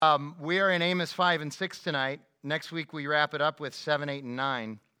We are in Amos 5 and 6 tonight. Next week we wrap it up with 7, 8, and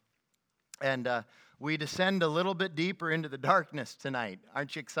 9. And we descend a little bit deeper into the darkness tonight.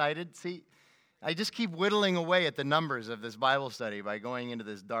 Aren't you excited? See, I just keep whittling away at the numbers of this Bible study by going into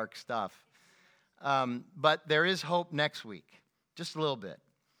this dark stuff. But there is hope next week, just a little bit.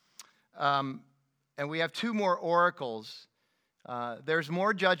 And we have two more oracles. There's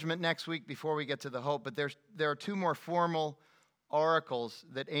more judgment next week before we get to the hope, but there are two more formal oracles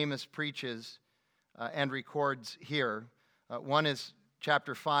that Amos preaches and records here. One is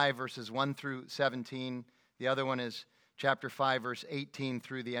chapter 5, verses 1 through 17. The other one is chapter 5, verse 18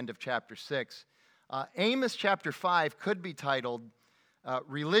 through the end of chapter 6. Amos chapter 5 could be titled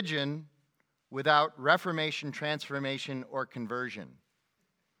Religion Without Reformation, Transformation, or Conversion.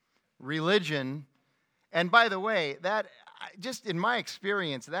 Religion, and by the way, that just in my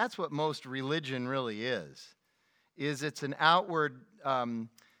experience, that's what most religion really is it's an outward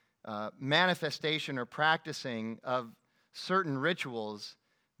manifestation or practicing of certain rituals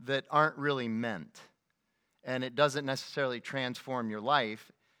that aren't really meant. And it doesn't necessarily transform your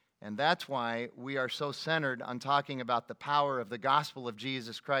life. And that's why we are so centered on talking about the power of the gospel of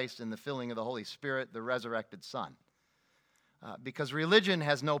Jesus Christ and the filling of the Holy Spirit, the resurrected Son. Because religion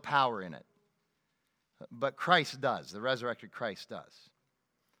has no power in it. But Christ does. The resurrected Christ does.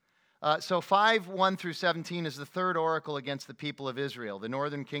 So 5, 1 through 17 is the third oracle against the people of Israel, the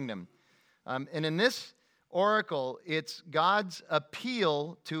northern kingdom. And in this oracle, it's God's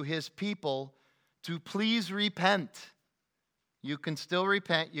appeal to his people to please repent. You can still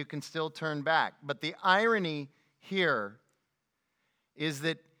repent, you can still turn back. But the irony here is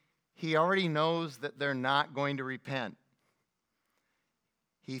that he already knows that they're not going to repent.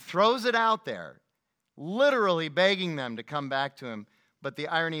 He throws it out there, literally begging them to come back to him. But the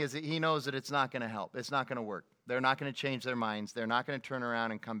irony is that he knows that it's not going to help. It's not going to work. They're not going to change their minds. They're not going to turn around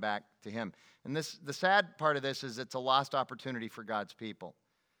and come back to him. And the sad part of this is it's a lost opportunity for God's people.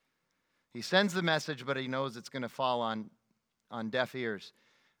 He sends the message, but he knows it's going to fall on deaf ears.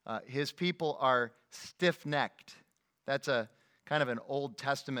 His people are stiff-necked. That's a kind of an Old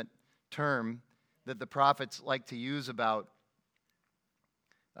Testament term that the prophets like to use about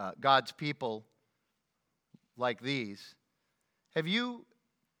God's people like these. Have you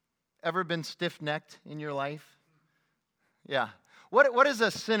ever been stiff-necked in your life? Yeah. What is a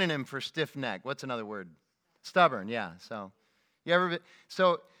synonym for stiff-necked? What's another word? Stubborn, yeah. So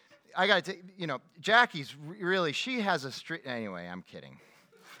I got to Jackie's really, she has a anyway, I'm kidding.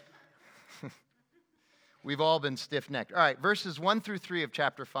 We've all been stiff-necked. All right, verses 1 through 3 of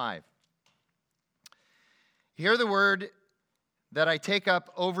chapter 5. Hear the word that I take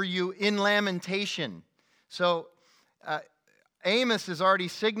up over you in lamentation. So, Amos is already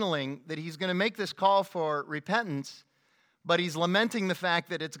signaling that he's going to make this call for repentance, but he's lamenting the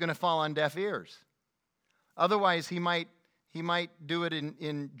fact that it's going to fall on deaf ears. Otherwise, he might do it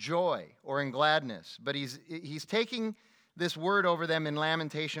in joy or in gladness. But he's taking this word over them in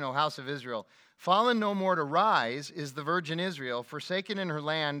lamentation, O house of Israel. Fallen no more to rise is the virgin Israel, forsaken in her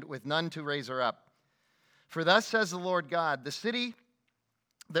land with none to raise her up. For thus says the Lord God, the city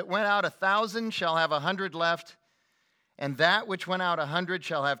that went out 1,000 shall have 100 left, and that which went out 100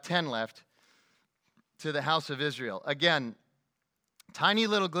 shall have 10 left to the house of Israel. Again, tiny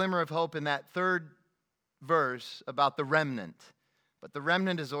little glimmer of hope in that third verse about the remnant. But the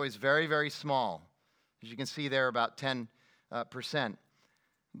remnant is always very, very small. As you can see there, about 10%.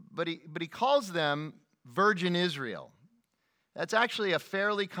 But he calls them virgin Israel. That's actually a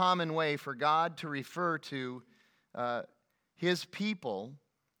fairly common way for God to refer to his people,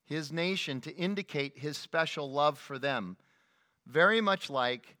 his nation, to indicate his special love for them. Very much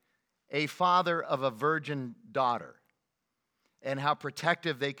like a father of a virgin daughter and how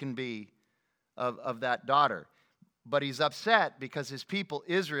protective they can be of that daughter. But he's upset because his people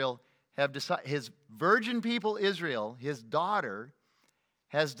Israel have decided, his virgin people Israel, his daughter,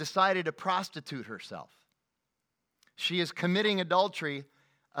 has decided to prostitute herself. She is committing adultery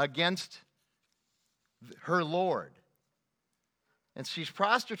against her Lord. And she's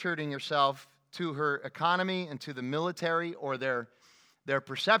prostituting herself to her economy and to the military or their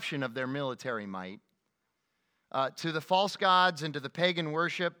perception of their military might, to the false gods and to the pagan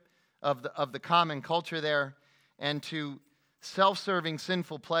worship of the common culture there, and to self-serving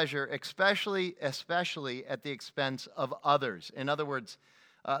sinful pleasure, especially at the expense of others. In other words,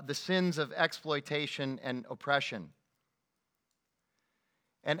 the sins of exploitation and oppression.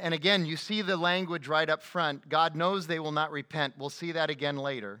 And again, you see the language right up front. God knows they will not repent. We'll see that again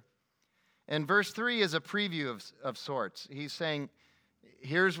later. And verse 3 is a preview of sorts. He's saying,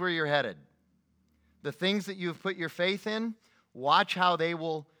 here's where you're headed. The things that you've put your faith in, Watch how they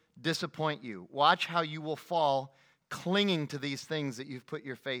will disappoint you. Watch how you will fall clinging to these things that you've put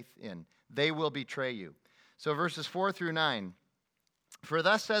your faith in. They will betray you. So verses 4 through 9. For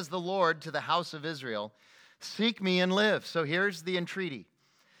thus says the Lord to the house of Israel, seek me and live. So here's the entreaty.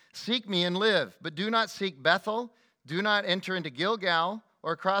 Seek me and live, but do not seek Bethel. Do not enter into Gilgal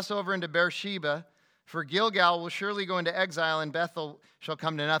or cross over into Beersheba, for Gilgal will surely go into exile and Bethel shall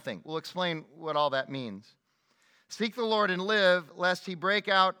come to nothing. We'll explain what all that means. Seek the Lord and live, lest he break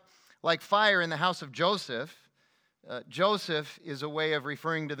out like fire in the house of Joseph. Joseph is a way of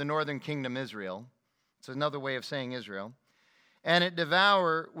referring to the northern kingdom, Israel. It's another way of saying Israel. And it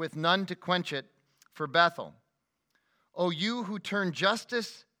devour with none to quench it for Bethel. O you who turn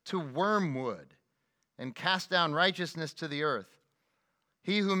justice to wormwood and cast down righteousness to the earth.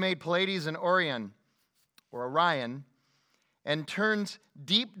 He who made Pleiades and Orion, and turns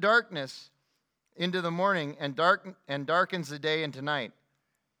deep darkness into the morning and darkens the day into night,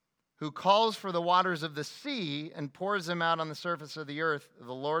 who calls for the waters of the sea and pours them out on the surface of the earth,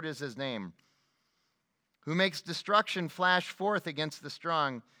 the Lord is his name, who makes destruction flash forth against the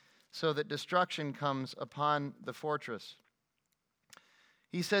strong, so that destruction comes upon the fortress.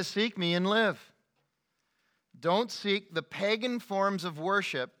 He says, seek me and live. Don't seek the pagan forms of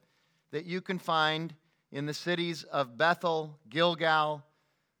worship that you can find in the cities of Bethel, Gilgal,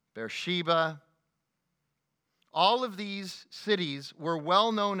 Beersheba. All of these cities were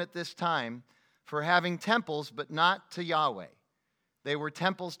well known at this time for having temples, but not to Yahweh. They were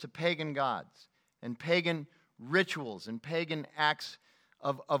temples to pagan gods and pagan rituals and pagan acts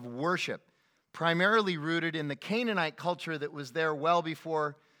of worship, primarily rooted in the Canaanite culture that was there well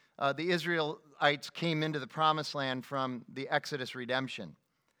before the Israelites came into the Promised Land from the Exodus redemption.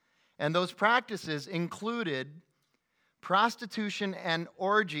 And those practices included prostitution and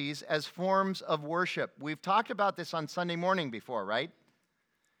orgies as forms of worship. We've talked about this on Sunday morning before, right?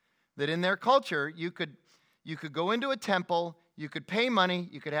 That in their culture, you could go into a temple, you could pay money,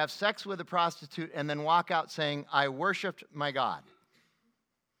 you could have sex with a prostitute, and then walk out saying, I worshiped my God.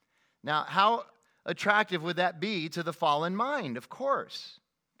 Now, how attractive would that be to the fallen mind? Of course,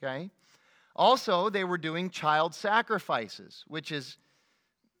 okay? Also, they were doing child sacrifices, which is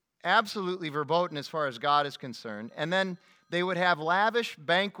absolutely verboten as far as God is concerned. And then they would have lavish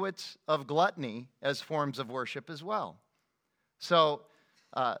banquets of gluttony as forms of worship as well. So,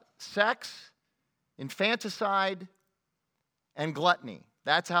 sex, infanticide, and gluttony.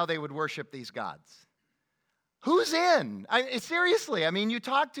 That's how they would worship these gods. Who's in? Seriously, I mean, you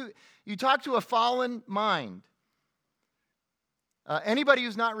talk to a fallen mind. Anybody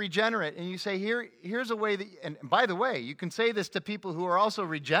who's not regenerate, and you say, here's a way that, and by the way, you can say this to people who are also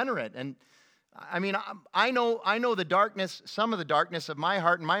regenerate. And I mean, I know the darkness, some of the darkness of my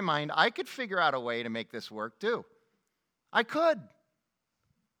heart and my mind. I could figure out a way to make this work too. I could.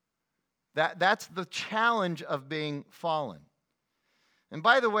 That's the challenge of being fallen. And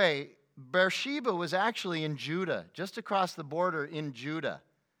by the way, Beersheba was actually in Judah, just across the border in Judah,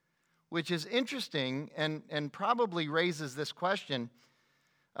 which is interesting and probably raises this question.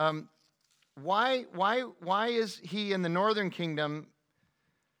 Why is he in the northern kingdom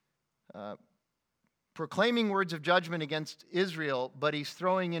proclaiming words of judgment against Israel, but he's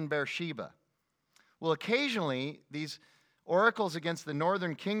throwing in Beersheba? Well, occasionally, these oracles against the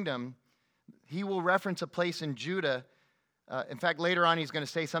northern kingdom, he will reference a place in Judah. In fact, later on, he's going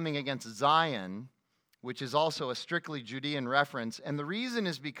to say something against Zion, which is also a strictly Judean reference. And the reason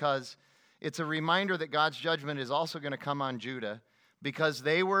is because it's a reminder that God's judgment is also going to come on Judah, because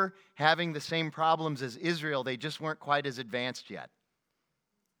they were having the same problems as Israel. They just weren't quite as advanced yet.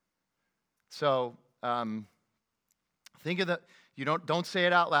 So think of don't say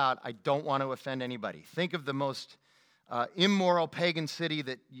it out loud. I don't want to offend anybody. Think of the most immoral pagan city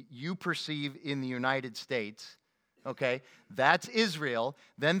that you perceive in the United States. Okay, that's Israel.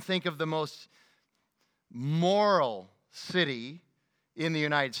 Then think of the most moral city in the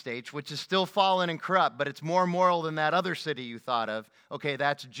United States, which is still fallen and corrupt, but it's more moral than that other city you thought of. Okay,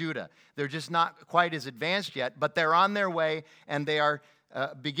 that's Judah. They're just not quite as advanced yet, but they're on their way, and they are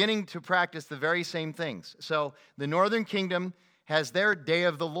beginning to practice the very same things. So the northern kingdom has their day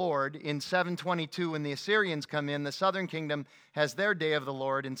of the Lord in 722 when the Assyrians come in. The southern kingdom has their day of the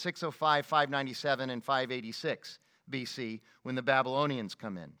Lord in 605, 597, and 586 BC when the Babylonians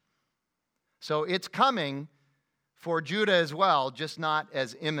come in. So it's coming for Judah as well, just not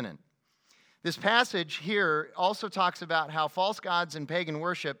as imminent. This passage here also talks about how false gods and pagan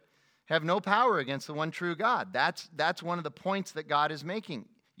worship have no power against the one true God. That's one of the points that God is making.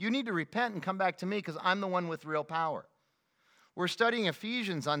 You need to repent and come back to me because I'm the one with real power. We're studying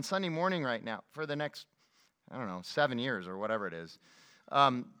Ephesians on Sunday morning right now for the next I don't know, 7 years or whatever it is.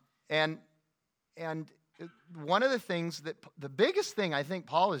 And one of the things the biggest thing I think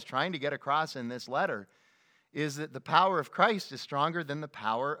Paul is trying to get across in this letter is that the power of Christ is stronger than the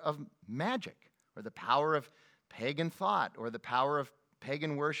power of magic or the power of pagan thought or the power of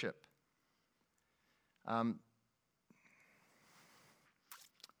pagan worship.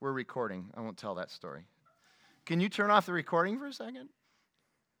 We're recording. I won't tell that story. Can you turn off the recording for a second?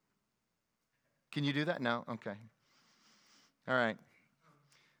 Can you do that? No? Okay. All right.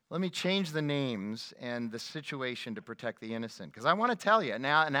 Let me change the names and the situation to protect the innocent, because I want to tell you.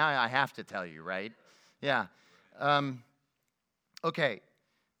 Now I have to tell you, right? Yeah. Okay.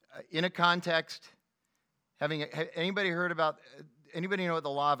 In a context, anybody heard about, anybody know what the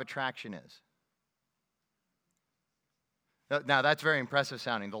law of attraction is? Now, that's very impressive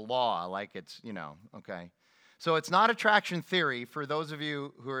sounding. The law, like it's, okay. So it's not attraction theory. For those of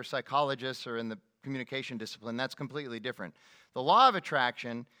you who are psychologists or in the communication discipline, that's completely different. The law of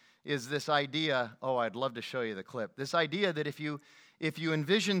attraction is this idea, I'd love to show you the clip. This idea that if you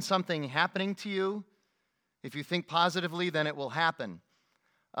envision something happening to you, if you think positively, then it will happen.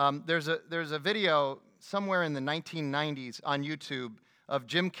 There's a video somewhere in the 1990s on YouTube of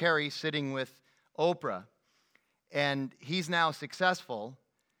Jim Carrey sitting with Oprah, and he's now successful,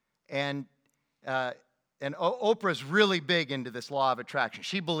 and Oprah's really big into this law of attraction.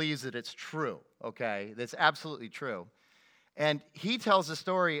 She believes that it's true, okay? That's absolutely true. And he tells the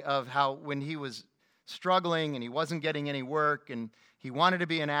story of how when he was struggling and he wasn't getting any work and he wanted to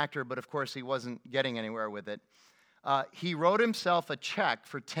be an actor, but of course he wasn't getting anywhere with it, he wrote himself a check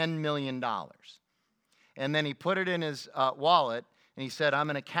for $10 million. And then he put it in his wallet and he said, I'm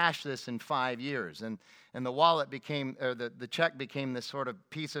going to cash this in 5 years. And the wallet became, or the check became this sort of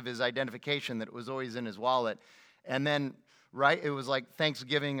piece of his identification that was always in his wallet. And then, it was like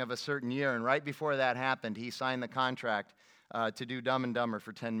Thanksgiving of a certain year, and right before that happened, he signed the contract to do Dumb and Dumber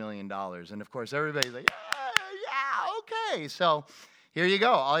for $10 million. And of course, everybody's like, yeah, okay. So here you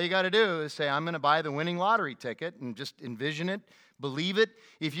go. All you got to do is say, I'm going to buy the winning lottery ticket, and just envision it, believe it.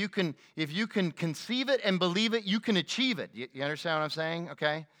 If you can conceive it and believe it, you can achieve it. You understand what I'm saying?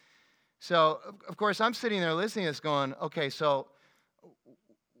 Okay. So, of course, I'm sitting there listening to this going, okay, so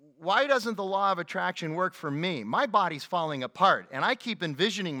why doesn't the law of attraction work for me? My body's falling apart, and I keep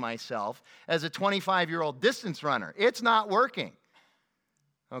envisioning myself as a 25-year-old distance runner. It's not working.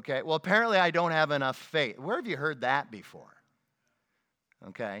 Okay, well, apparently I don't have enough faith. Where have you heard that before?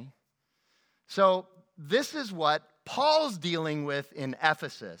 Okay, so this is what Paul's dealing with in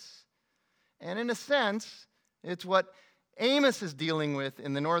Ephesus. And in a sense, it's what Amos is dealing with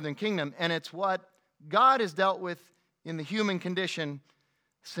in the northern kingdom, and it's what God has dealt with in the human condition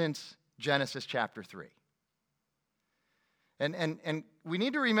since Genesis chapter 3. And we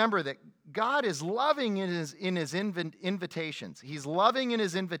need to remember that God is loving in his invitations. He's loving in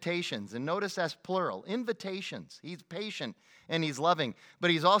his invitations, and notice that's plural, invitations. He's patient and he's loving, but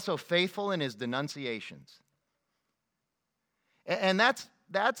he's also faithful in his denunciations. And that's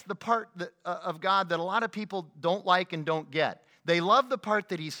the part of God that a lot of people don't like and don't get. They love the part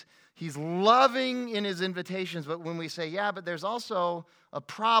that he's loving in his invitations, but when we say, yeah, but there's also a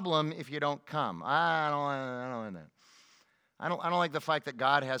problem if you don't come. I don't like the fact that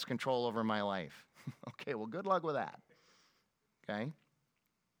God has control over my life. Okay, well, good luck with that. Okay?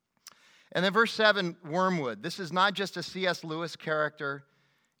 And then verse 7, wormwood. This is not just a C.S. Lewis character.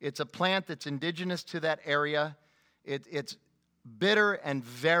 It's a plant that's indigenous to that area. It's bitter and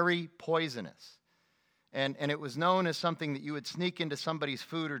very poisonous. And it was known as something that you would sneak into somebody's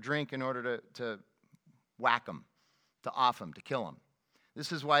food or drink in order to whack them, to off them, to kill them.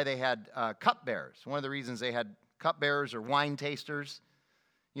 This is why they had cupbearers. One of the reasons they had cupbearers or wine tasters,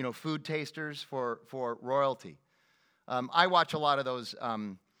 food tasters for royalty. I watch a lot of those,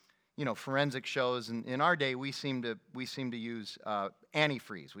 forensic shows. And in our day, we seem to use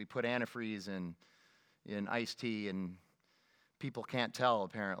antifreeze. We put antifreeze in iced tea, and people can't tell,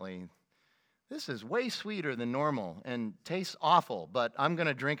 apparently. This is way sweeter than normal and tastes awful, but I'm going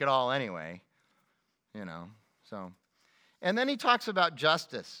to drink it all anyway, so. And then he talks about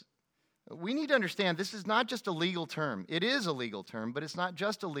justice. We need to understand this is not just a legal term. It is a legal term, but it's not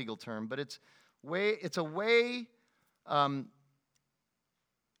just a legal term, but it's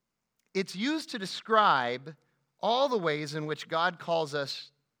used to describe all the ways in which God calls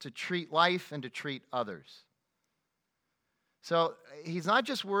us to treat life and to treat others. So he's not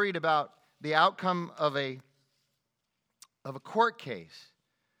just worried about the outcome of a court case,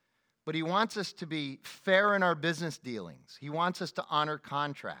 but he wants us to be fair in our business dealings. He wants us to honor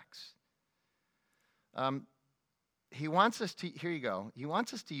contracts. He wants us to, here you go, he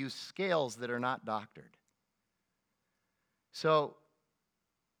wants us to use scales that are not doctored. So,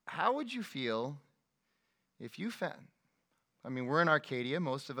 how would you feel if you found, we're in Arcadia.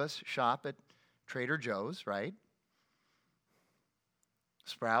 Most of us shop at Trader Joe's, right?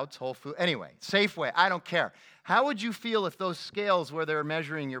 Sprouts, Whole Foods, anyway, Safeway, I don't care. How would you feel if those scales where they're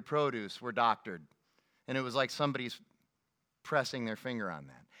measuring your produce were doctored and it was like somebody's pressing their finger on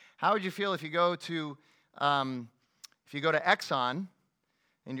that? How would you feel if you go to Exxon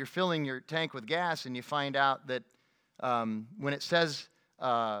and you're filling your tank with gas and you find out that when it says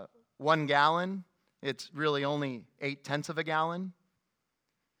 1 gallon, it's really only 0.8 of a gallon?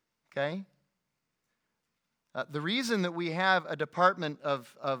 Okay? The reason that we have a department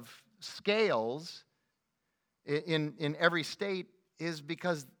of scales in every state is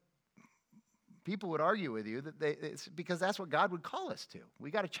because people would argue with you that it's because that's what God would call us to.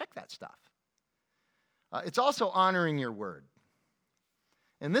 We got to check that stuff. It's also honoring your word.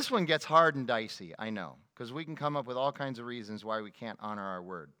 And this one gets hard and dicey, I know, because we can come up with all kinds of reasons why we can't honor our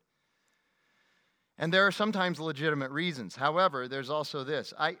word. And there are sometimes legitimate reasons. However, there's also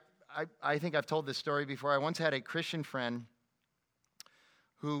this. I think I've told this story before. I once had a Christian friend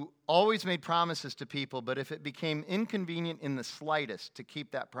who always made promises to people, but if it became inconvenient in the slightest to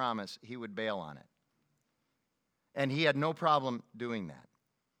keep that promise, he would bail on it. And he had no problem doing that.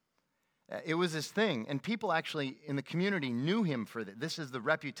 It was his thing, and people actually in the community knew him for that. This is the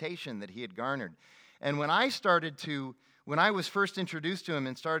reputation that he had garnered. And when I was first introduced to him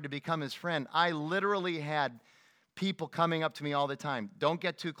and started to become his friend, I literally had people coming up to me all the time. Don't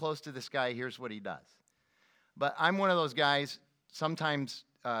get too close to this guy. Here's what he does. But I'm one of those guys, sometimes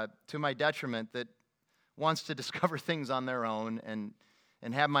to my detriment, that wants to discover things on their own and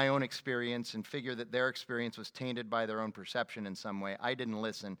have my own experience and figure that their experience was tainted by their own perception in some way. I didn't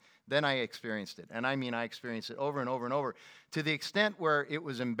listen. Then I experienced it. And I experienced it over and over and over to the extent where it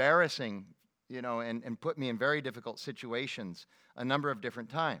was embarrassing, and put me in very difficult situations a number of different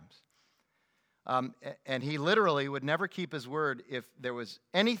times. And he literally would never keep his word if there was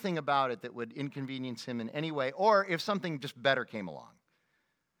anything about it that would inconvenience him in any way, or if something just better came along.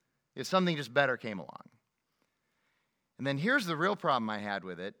 And then here's the real problem I had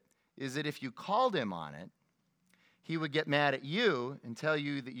with it, is that if you called him on it, he would get mad at you and tell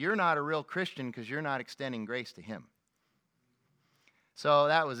you that you're not a real Christian because you're not extending grace to him. So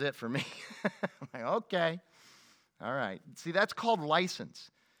that was it for me. I'm like, okay, all right. See, that's called license.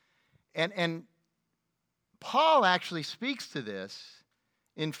 And Paul actually speaks to this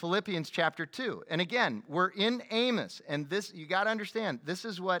in Philippians chapter 2. And again, we're in Amos, and this, you got to understand, this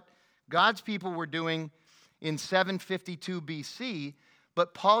is what God's people were doing in 752 BC,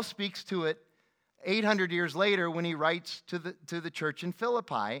 but Paul speaks to it 800 years later when he writes to the church in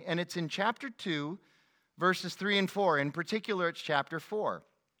Philippi, and it's in chapter 2, verses 3 and 4. In particular, it's chapter 4.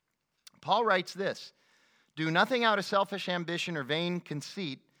 Paul writes this: "Do nothing out of selfish ambition or vain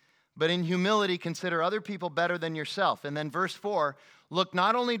conceit, but in humility consider other people better than yourself." And then verse 4, "Look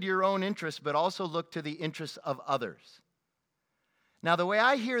not only to your own interests, but also look to the interests of others." Now, the way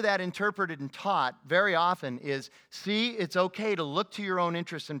I hear that interpreted and taught very often is, see, it's okay to look to your own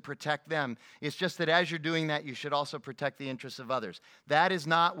interests and protect them. It's just that as you're doing that, you should also protect the interests of others. That is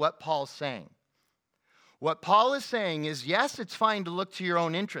not what Paul's saying. What Paul is saying is, yes, it's fine to look to your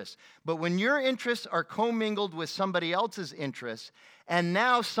own interests, but when your interests are commingled with somebody else's interests, and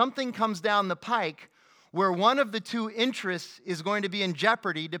now something comes down the pike where one of the two interests is going to be in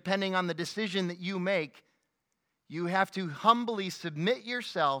jeopardy depending on the decision that you make, you have to humbly submit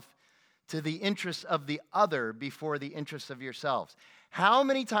yourself to the interests of the other before the interests of yourselves. How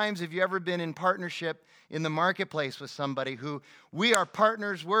many times have you ever been in partnership in the marketplace with somebody who, we are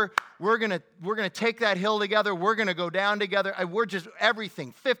partners, we're gonna take that hill together, we're gonna go down together, we're just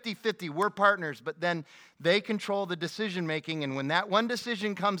everything, 50-50, we're partners, but then they control the decision making, and when that one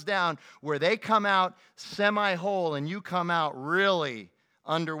decision comes down where they come out semi-whole and you come out really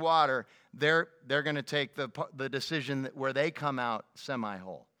underwater, they're going to take the decision where they come out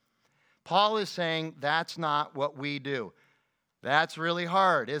semi-whole. Paul is saying that's not what we do. That's really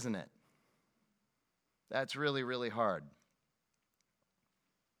hard, isn't it? That's really, really hard.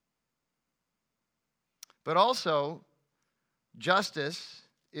 But also, justice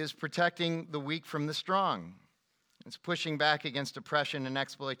is protecting the weak from the strong. It's pushing back against oppression and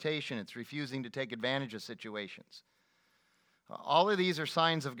exploitation. It's refusing to take advantage of situations. All of these are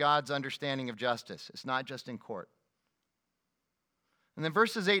signs of God's understanding of justice. It's not just in court. And then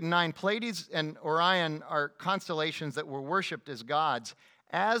verses 8 and 9, Pleiades and Orion are constellations that were worshipped as gods,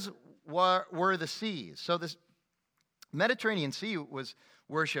 as were the seas. So this Mediterranean Sea was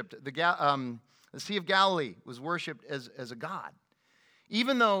worshipped. The Sea of Galilee was worshipped as a god.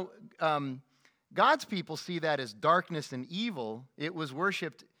 Even though God's people see that as darkness and evil. It was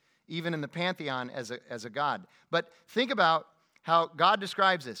worshipped even in the pantheon as a god. But think about how God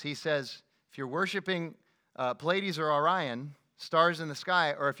describes this. He says, if you're worshiping Pleiades or Orion, stars in the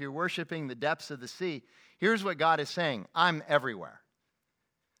sky, or if you're worshiping the depths of the sea, here's what God is saying: I'm everywhere.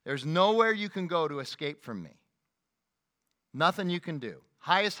 There's nowhere you can go to escape from me. Nothing you can do.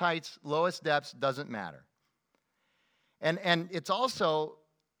 Highest heights, lowest depths, doesn't matter. And it's also,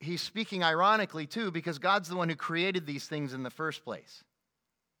 he's speaking ironically too, because God's the one who created these things in the first place.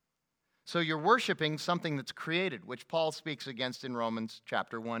 So you're worshiping something that's created, which Paul speaks against in Romans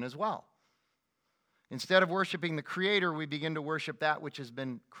chapter 1 as well. Instead of worshiping the Creator, we begin to worship that which has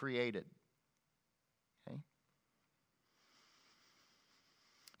been created. Okay?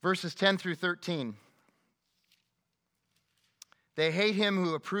 Verses 10 through 13. They hate him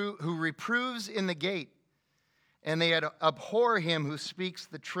who reproves in the gate, and they abhor him who speaks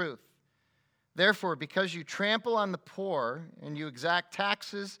the truth. Therefore, because you trample on the poor and you exact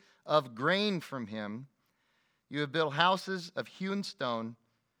taxes of grain from him, you have built houses of hewn stone,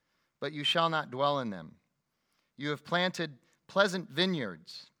 but you shall not dwell in them. You have planted pleasant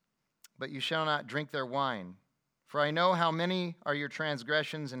vineyards, but you shall not drink their wine. For I know how many are your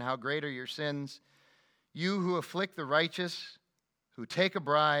transgressions and how great are your sins. You who afflict the righteous, who take a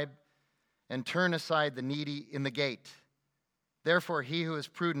bribe, and turn aside the needy in the gate. Therefore he who is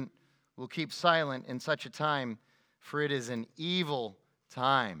prudent will keep silent in such a time, for it is an evil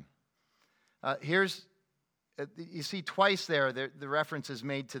time. You see twice there, the reference is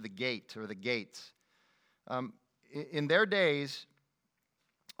made to the gate or the gates. In their days,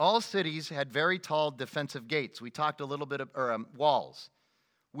 all cities had very tall defensive gates. We talked a little bit walls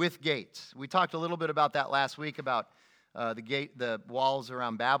with gates. We talked a little bit about that last week about the walls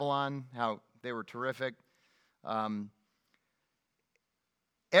around Babylon, how they were terrific.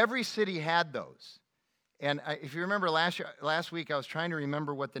 Every city had those. And if you remember last week, I was trying to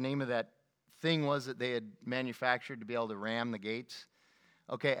remember what the name of that thing was that they had manufactured to be able to ram the gates.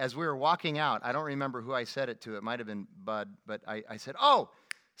 Okay, as we were walking out, I don't remember who I said it to. It might have been Bud, but I said, oh,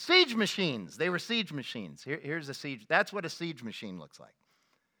 siege machines. They were siege machines. Here's a siege. That's what a siege machine looks like.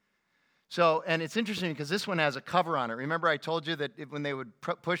 So, and it's interesting because this one has a cover on it. Remember I told you that when they would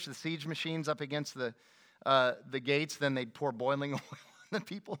push the siege machines up against the gates, then they'd pour boiling oil on the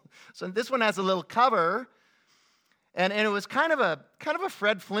people. So this one has a little cover, and it was kind of a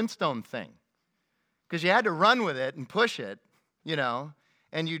Fred Flintstone thing, because you had to run with it and push it,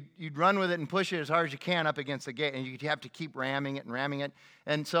 and you'd run with it and push it as hard as you can up against the gate, and you'd have to keep ramming it.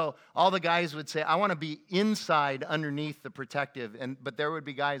 And so all the guys would say, I want to be inside underneath the protective, but there would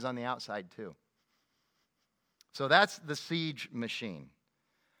be guys on the outside too. So that's the siege machine.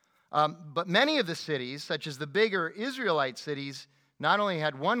 But many of the cities, such as the bigger Israelite cities, not only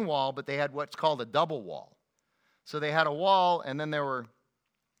had one wall, but they had what's called a double wall. So they had a wall, and then there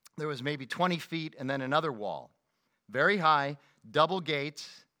was maybe 20 feet, and then another wall. Very high, double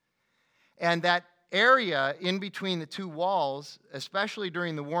gates. And that area in between the two walls, especially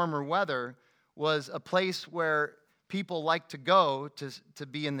during the warmer weather, was a place where people liked to go to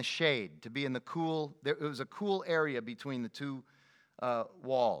be in the shade, to be in the cool. It was a cool area between the two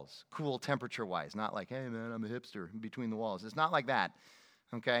walls, cool temperature-wise. Not like, hey, man, I'm a hipster between the walls. It's not like that,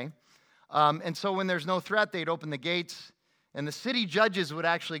 okay? And so when there's no threat, they'd open the gates, and the city judges would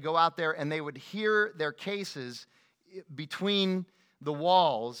actually go out there, and they would hear their cases between the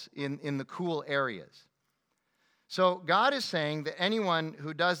walls in the cool areas. So God is saying that anyone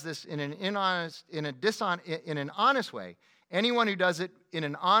who does this in an honest way, anyone who does it in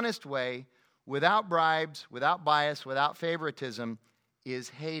an honest way, without bribes, without bias, without favoritism, is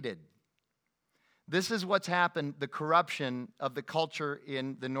hated. This is what's happened, the corruption of the culture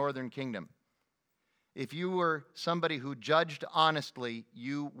in the northern kingdom. If you were somebody who judged honestly,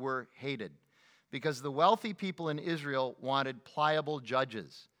 you were hated. Because the wealthy people in Israel wanted pliable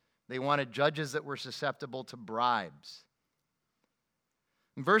judges. They wanted judges that were susceptible to bribes.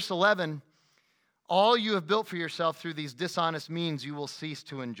 In verse 11, all you have built for yourself through these dishonest means you will cease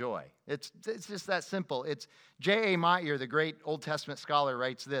to enjoy. It's just that simple. It's J.A. Motyer, the great Old Testament scholar,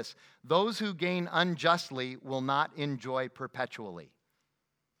 writes this: those who gain unjustly will not enjoy perpetually.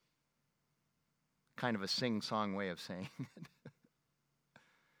 Kind of a sing-song way of saying it.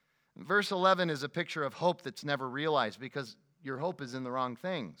 Verse 11 is a picture of hope that's never realized, because your hope is in the wrong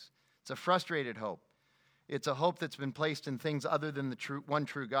things. It's a frustrated hope. It's a hope that's been placed in things other than the one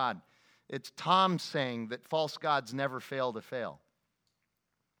true God. It's Tom saying that false gods never fail to fail.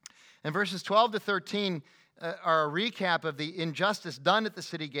 And verses 12 to 13 are a recap of the injustice done at the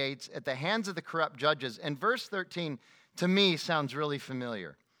city gates at the hands of the corrupt judges. And verse 13, to me, sounds really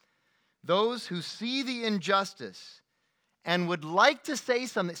familiar. Those who see the injustice and would like to say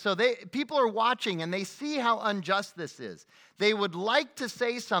something. So people are watching and they see how unjust this is. They would like to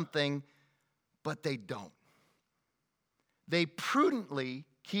say something, but they don't. They prudently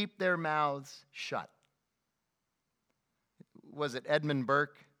keep their mouths shut. Was it Edmund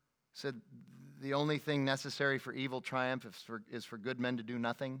Burke said, the only thing necessary for evil triumph is for good men to do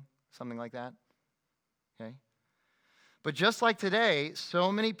nothing? Something like that. Okay? But just like today,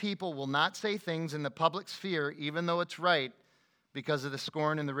 so many people will not say things in the public sphere, even though it's right, because of the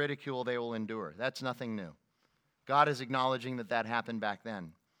scorn and the ridicule they will endure. That's nothing new. God is acknowledging that happened back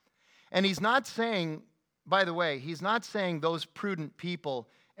then. And he's not saying, by the way, he's not saying those prudent people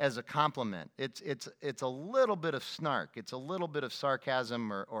as a compliment. It's a little bit of snark. It's a little bit of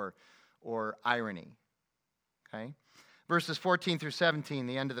sarcasm or irony. Okay? Verses 14 through 17,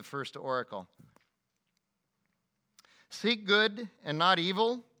 the end of the first oracle. Seek good and not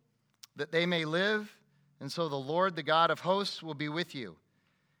evil, that they may live, and so the Lord, the God of hosts, will be with you.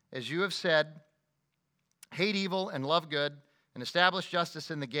 As you have said, hate evil and love good, and establish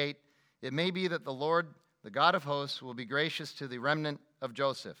justice in the gate. It may be that the Lord, the God of hosts, will be gracious to the remnant of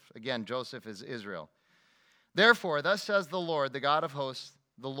Joseph. Again, Joseph is Israel. Therefore, thus says the Lord, the God of hosts,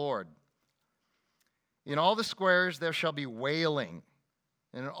 the Lord. In all the squares there shall be wailing,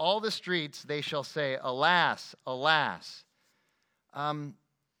 and in all the streets they shall say, alas, alas.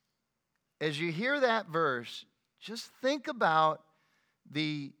 As you hear that verse, just think about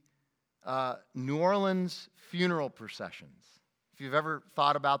the New Orleans funeral processions. If you've ever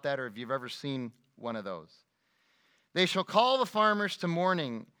thought about that or if you've ever seen one of those. They shall call the farmers to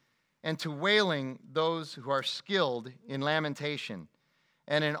mourning and to wailing those who are skilled in lamentation.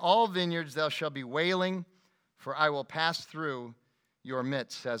 And in all vineyards thou shalt be wailing, for I will pass through your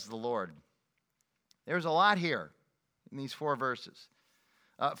midst, says the Lord. There's a lot here in these 4 verses.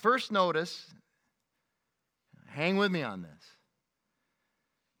 First, notice, hang with me on this.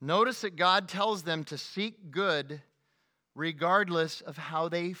 Notice that God tells them to seek good regardless of how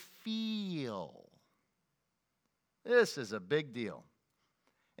they feel. This is a big deal.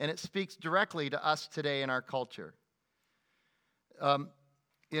 And it speaks directly to us today in our culture.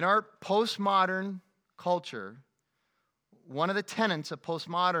 In our postmodern culture, one of the tenets of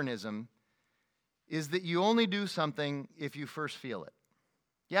postmodernism is that you only do something if you first feel it.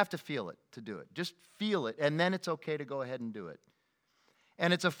 You have to feel it to do it. Just feel it, and then it's okay to go ahead and do it.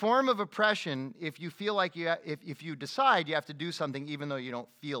 And it's a form of oppression if you feel like if you decide you have to do something even though you don't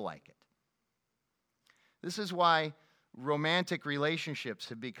feel like it. This is why romantic relationships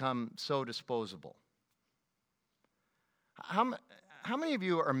have become so disposable. How many of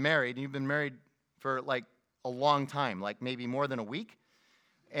you are married, and you've been married for like a long time, like maybe more than a week,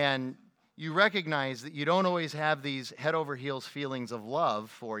 and you recognize that you don't always have these head over heels feelings of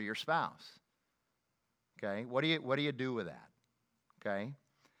love for your spouse? Okay, what do you do with that? Okay,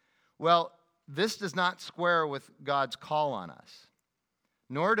 well, this does not square with God's call on us.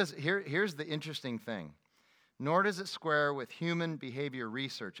 Nor does here's the interesting thing. Nor does it square with human behavior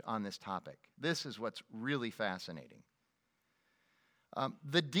research on this topic. This is what's really fascinating.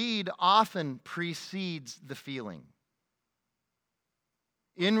 The deed often precedes the feeling.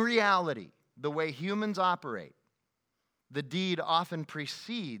 In reality, the way humans operate, the deed often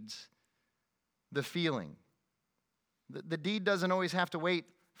precedes the feeling. The deed doesn't always have to wait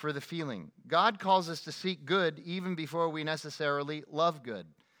for the feeling. God calls us to seek good even before we necessarily love good.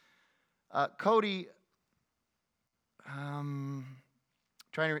 Cody, I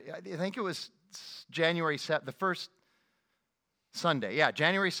think it was January 7th, the first Sunday. Yeah,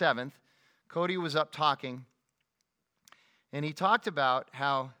 January 7th, Cody was up talking, and he talked about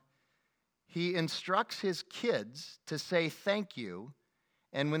how he instructs his kids to say thank you,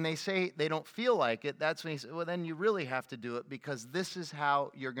 and when they say they don't feel like it, that's when he said, well, then you really have to do it because this is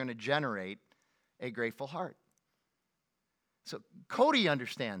how you're going to generate a grateful heart. So Cody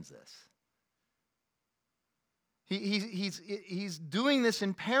understands this. He's doing this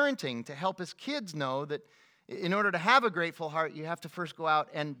in parenting to help his kids know that in order to have a grateful heart, you have to first go out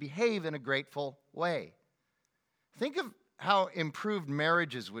and behave in a grateful way. Think of how improved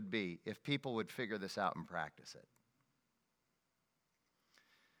marriages would be if people would figure this out and practice it.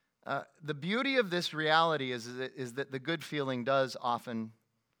 The beauty of this reality is that the good feeling does often,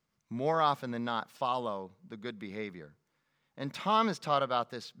 more often than not, follow the good behavior. And Tom has taught about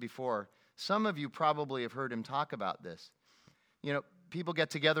this before. Some of you probably have heard him talk about this. You know, people get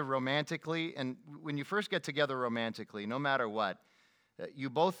together romantically, and when you first get together romantically, no matter what, you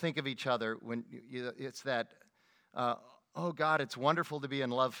both think of each other when it's that, oh God, it's wonderful to be in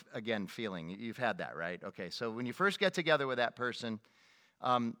love again feeling. You've had that, right? Okay, so when you first get together with that person,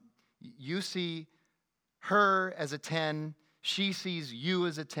 You see her as a 10. She sees you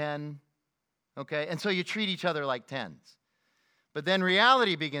as a 10. Okay? And so you treat each other like 10s. But then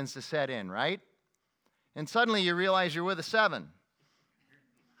reality begins to set in, right? And suddenly you realize you're with a 7.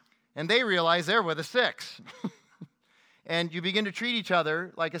 And they realize they're with a 6. And you begin to treat each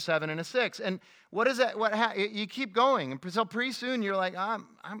other like a 7 and a 6. And what is that? You keep going. And so pretty soon you're like,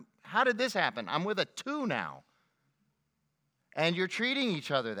 how did this happen? I'm with a 2 now. And you're treating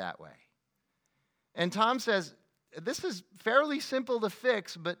each other that way. And Tom says, this is fairly simple to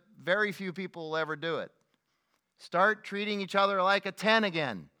fix, but very few people will ever do it. Start treating each other like a 10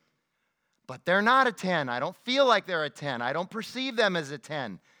 again. But they're not a 10. I don't feel like they're a 10. I don't perceive them as a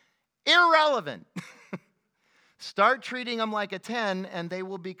 10. Irrelevant. Start treating them like a 10, and they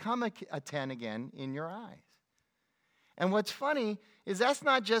will become a 10 again in your eyes. And what's funny is that's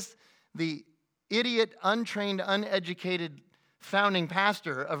not just the idiot, untrained, uneducated founding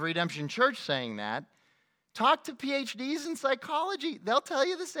pastor of Redemption Church saying that. Talk to PhDs in psychology. They'll tell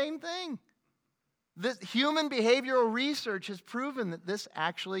you the same thing. This human behavioral research has proven that this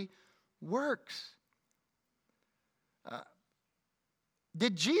actually works.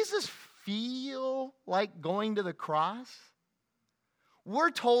 Did Jesus feel like going to the cross?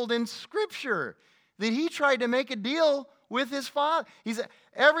 We're told in Scripture that he tried to make a deal with his Father. He said,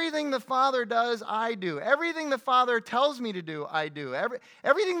 everything the Father does, I do. Everything the Father tells me to do, I do.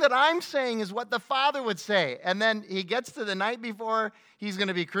 Everything that I'm saying is what the Father would say. And then he gets to the night before he's going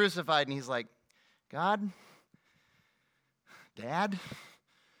to be crucified, and he's like, God, Dad,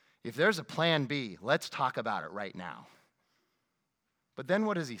 if there's a plan B, let's talk about it right now. But then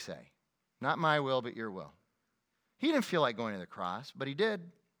what does he say? Not my will, but your will. He didn't feel like going to the cross, but he did.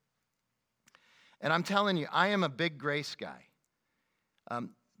 And I'm telling you, I am a big grace guy.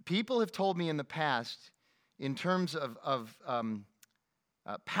 People have told me in the past, in terms of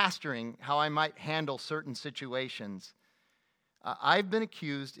pastoring, how I might handle certain situations. I've been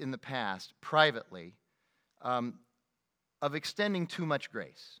accused in the past, privately, of extending too much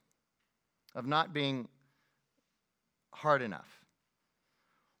grace, of not being hard enough.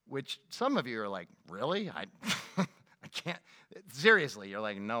 Which some of you are like, really? I can't. Seriously, you're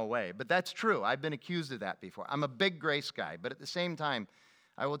like, no way. But that's true. I've been accused of that before. I'm a big grace guy. But at the same time,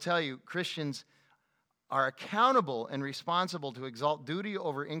 I will tell you, Christians are accountable and responsible to exalt duty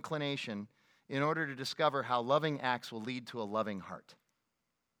over inclination in order to discover how loving acts will lead to a loving heart.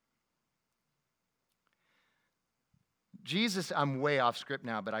 Jesus, I'm way off script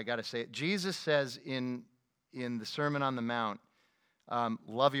now, but I got to say it. Jesus says in the Sermon on the Mount,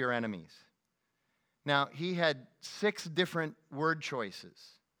 love your enemies. Now, he had 6 different word choices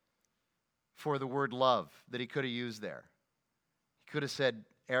for the word love that he could have used there. He could have said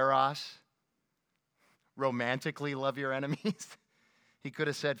eros, romantically love your enemies. He could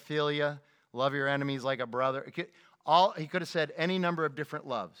have said philia, love your enemies like a brother. He could have said any number of different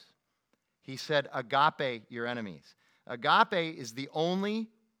loves. He said agape your enemies. Agape is the only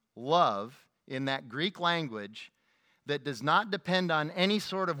love in that Greek language that does not depend on any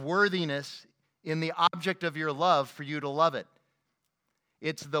sort of worthiness in the object of your love for you to love it.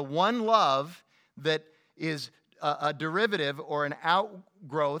 It's the one love that is a derivative or an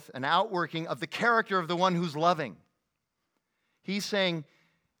outgrowth, an outworking of the character of the one who's loving. He's saying,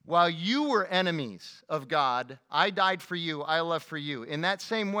 while you were enemies of God, I died for you, I love for you. In that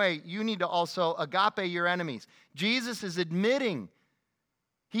same way, you need to also agape your enemies. Jesus is admitting,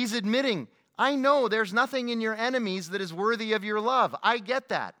 I know there's nothing in your enemies that is worthy of your love. I get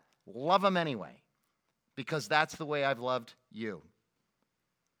that. Love them anyway, because that's the way I've loved you.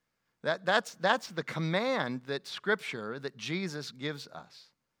 That's the command that Scripture, that Jesus gives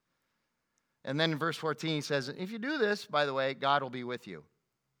us. And then in verse 14 he says, if you do this, by the way, God will be with you.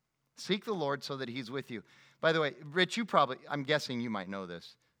 Seek the Lord so that he's with you. By the way, Rich, I'm guessing you might know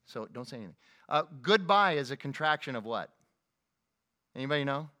this, so don't say anything. Goodbye is a contraction of what? Anybody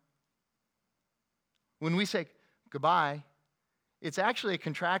know? When we say goodbye, it's actually a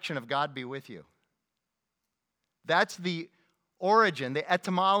contraction of God be with you. That's the origin, the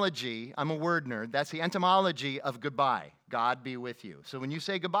etymology. I'm a word nerd. That's the etymology of goodbye. God be with you. So when you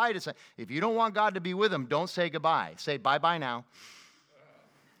say goodbye to someone, if you don't want God to be with them, don't say goodbye. Say bye-bye now.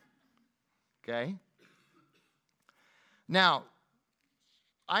 Okay? Now,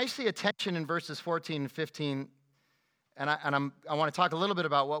 I see a tension in verses 14 and 15, and I want to talk a little bit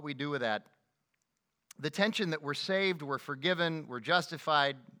about what we do with that. The tension that we're saved, we're forgiven, we're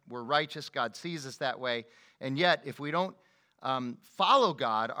justified, we're righteous, God sees us that way, and yet if we don't follow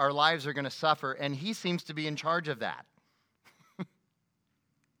God, our lives are going to suffer, and he seems to be in charge of that.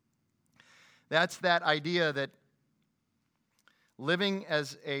 That's that idea that living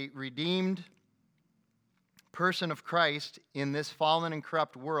as a redeemed person of Christ in this fallen and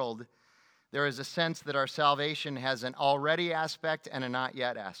corrupt world, there is a sense that our salvation has an already aspect and a not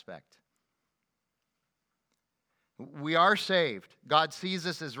yet aspect. We are saved. God sees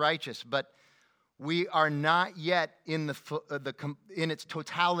us as righteous, but we are not yet in its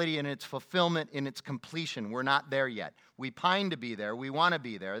totality, in its fulfillment, in its completion. We're not there yet. We pine to be there. We want to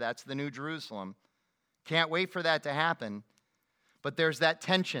be there. That's the New Jerusalem. Can't wait for that to happen. But there's that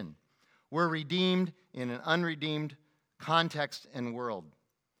tension. We're redeemed in an unredeemed context and world.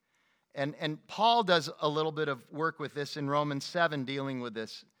 And Paul does a little bit of work with this in Romans 7, dealing with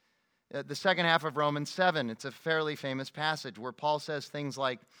this. The second half of Romans 7, it's a fairly famous passage where Paul says things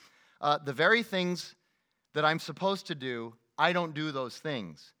like, the very things that I'm supposed to do, I don't do those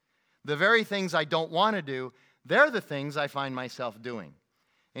things. The very things I don't want to do, they're the things I find myself doing.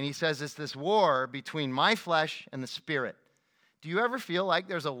 And he says it's this war between my flesh and the Spirit. Do you ever feel like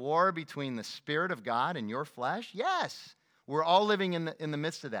there's a war between the Spirit of God and your flesh? Yes. We're all living in the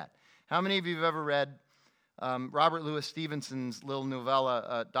midst of that. How many of you have ever read Robert Louis Stevenson's little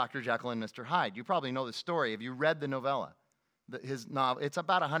novella, Dr. Jekyll and Mr. Hyde? You probably know the story. Have you read the novella? His novel. It's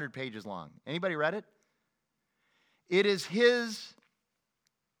about 100 pages long. Anybody read it? It is his...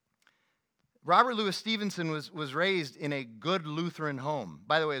 Robert Louis Stevenson was raised in a good Lutheran home.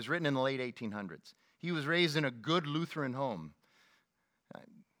 By the way, it was written in the late 1800s. He was raised in a good Lutheran home.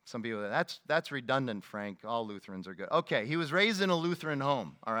 Some people, that's redundant, Frank. All Lutherans are good. Okay, he was raised in a Lutheran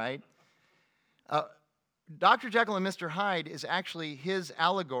home, all right? Dr. Jekyll and Mr. Hyde is actually his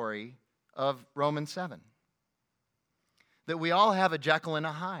allegory of Romans 7. That we all have a Jekyll and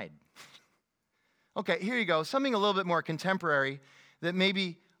a Hyde. Okay, here you go. Something a little bit more contemporary that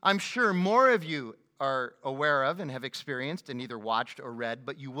maybe I'm sure more of you are aware of and have experienced and either watched or read,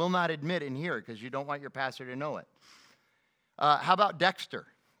 but you will not admit in here because you don't want your pastor to know it. How about Dexter?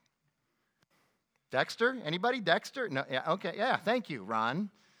 Dexter? Anybody? Dexter? No. Yeah. Okay. Yeah. Thank you, Ron.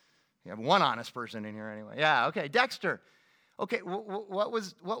 You have one honest person in here anyway. Yeah. Okay. Dexter. Okay. What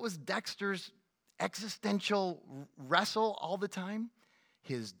was Dexter's existential wrestle all the time?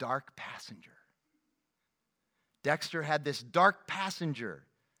 His dark passenger. Dexter had this dark passenger.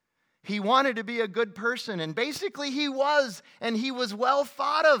 He wanted to be a good person, and basically he was, and he was well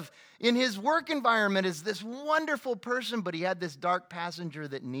thought of in his work environment as this wonderful person, but he had this dark passenger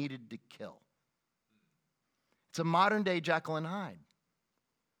that needed to kill. It's a modern-day Jekyll and Hyde.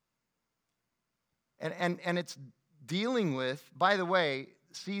 And it's dealing with, by the way,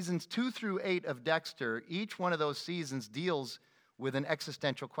 seasons 2 through 8 of Dexter, each one of those seasons deals with an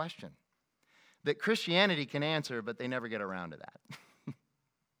existential question that Christianity can answer, but they never get around to that.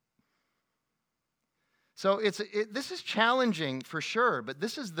 So this is challenging for sure, but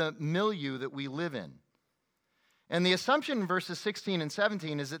this is the milieu that we live in. And the assumption in verses 16 and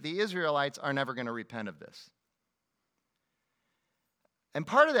 17 is that the Israelites are never going to repent of this. And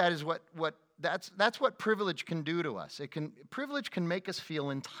part of that is that's what privilege can do to us. Privilege can make us feel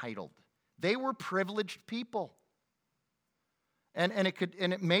entitled. They were privileged people. And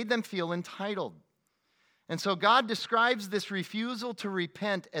it made them feel entitled. And so God describes this refusal to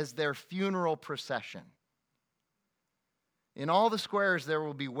repent as their funeral procession. In all the squares there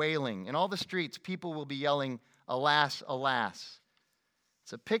will be wailing. In all the streets people will be yelling, "Alas, alas."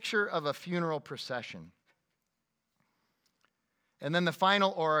 It's a picture of a funeral procession. And then the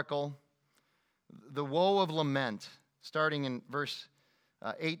final oracle, the woe of lament, starting in verse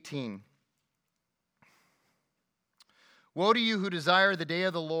 18. Woe to you who desire the day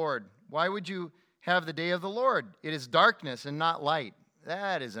of the Lord. Why would you have the day of the Lord? It is darkness and not light.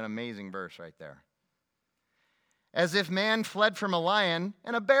 That is an amazing verse right there. As if man fled from a lion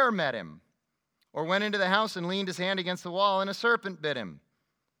and a bear met him, or went into the house and leaned his hand against the wall and a serpent bit him.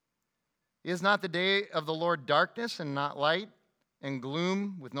 Is not the day of the Lord darkness and not light, and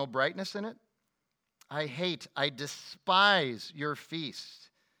gloom with no brightness in it? I despise your feast,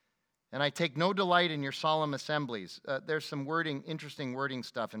 and I take no delight in your solemn assemblies. There's some interesting wording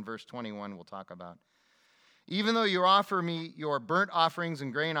stuff in verse 21 we'll talk about. Even though you offer me your burnt offerings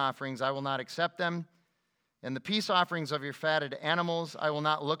and grain offerings, I will not accept them. And the peace offerings of your fatted animals, I will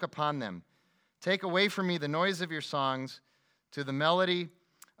not look upon them. Take away from me the noise of your songs. To the melody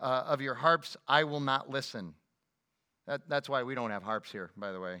of your harps, I will not listen. That's why we don't have harps here,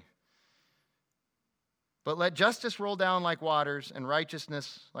 by the way. But let justice roll down like waters and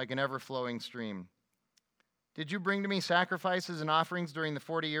righteousness like an ever-flowing stream. Did you bring to me sacrifices and offerings during the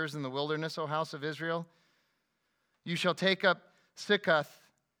 40 years in the wilderness, O house of Israel? You shall take up Sikkuth,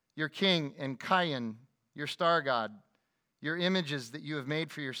 your king, and Kian, your star god, your images that you have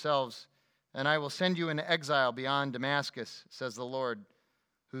made for yourselves, and I will send you into exile beyond Damascus, says the Lord,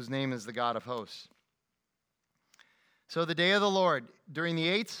 whose name is the God of hosts. So the day of the Lord, during the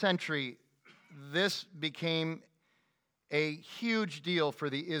 8th century, this became a huge deal for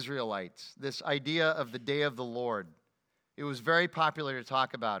the Israelites, this idea of the day of the Lord. It was very popular to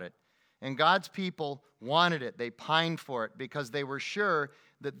talk about it. And God's people wanted it. They pined for it because they were sure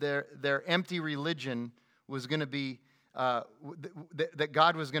that their empty religion was going to be, that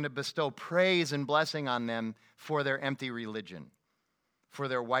God was going to bestow praise and blessing on them for their empty religion, for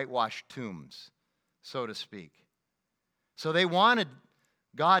their whitewashed tombs, so to speak. So they wanted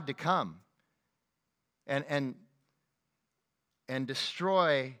God to come and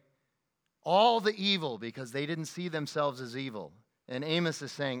destroy all the evil because they didn't see themselves as evil. And Amos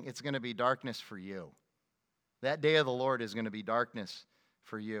is saying it's going to be darkness for you. That day of the Lord is going to be darkness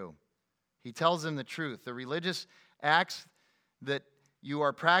for you. He tells them the truth. The religious acts that you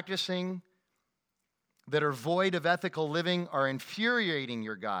are practicing that are void of ethical living are infuriating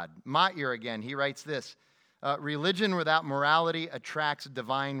your God. Mattir again, he writes this, religion without morality attracts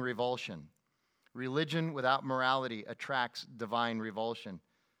divine revulsion. Religion without morality attracts divine revulsion.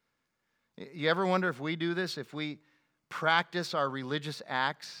 You ever wonder if we do this, if we practice our religious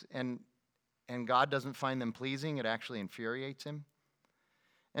acts and God doesn't find them pleasing, it actually infuriates him?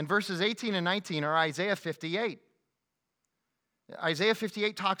 And verses 18 and 19 are Isaiah 58. Isaiah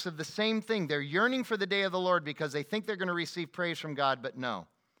 58 talks of the same thing. They're yearning for the day of the Lord because they think they're going to receive praise from God, but no.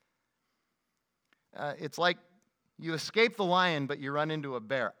 It's like you escape the lion, but you run into a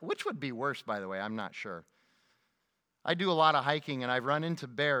bear. Which would be worse, by the way? I'm not sure. I do a lot of hiking, and I've run into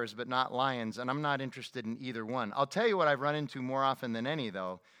bears, but not lions, and I'm not interested in either one. I'll tell you what I've run into more often than any,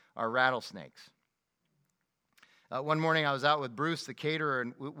 though, are rattlesnakes. One morning I was out with Bruce, the caterer,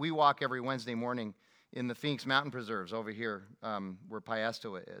 and we walk every Wednesday morning in the Phoenix Mountain Preserves over here where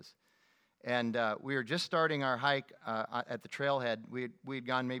Piestewa is. And we were just starting our hike at the trailhead. We'd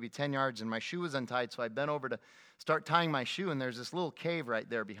gone maybe 10 yards, and my shoe was untied, so I bent over to start tying my shoe, and there's this little cave right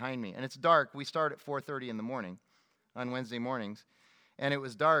there behind me. And it's dark. We start at 4:30 in the morning on Wednesday mornings, and it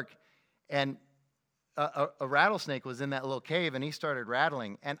was dark, and a rattlesnake was in that little cave, and he started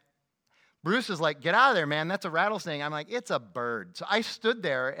rattling. And Bruce is like, "Get out of there, man, that's a rattlesnake." I'm like, "It's a bird." So I stood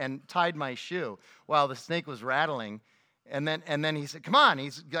there and tied my shoe while the snake was rattling, and then he said, "Come on."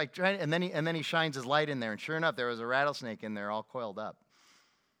 He's like trying, and then he shines his light in there, and sure enough, there was a rattlesnake in there all coiled up.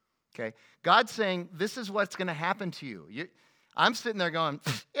 Okay, God's saying, this is what's going to happen to you. I'm sitting there going,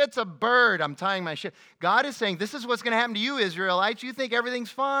 "It's a bird." I'm tying my shoe. God is saying, this is what's going to happen to you, Israelites. You think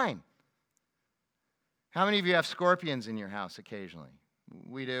everything's fine. How many of you have scorpions in your house occasionally?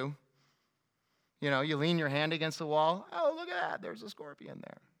 We do. You know, you lean your hand against the wall. Oh, look at that. There's a scorpion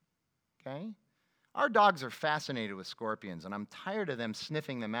there. Okay? Our dogs are fascinated with scorpions, and I'm tired of them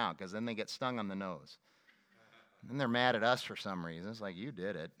sniffing them out because then they get stung on the nose. And they're mad at us for some reason. It's like, you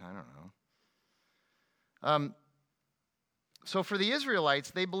did it. I don't know. So for the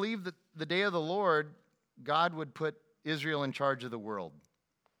Israelites, they believed that the day of the Lord, God would put Israel in charge of the world.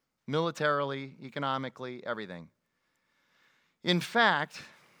 Militarily, economically, everything. In fact,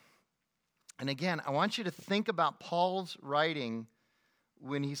 and again, I want you to think about Paul's writing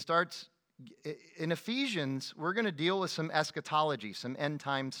when he starts, in Ephesians, we're going to deal with some eschatology, some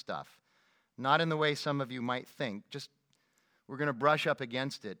end-time stuff. Not in the way some of you might think, just we're going to brush up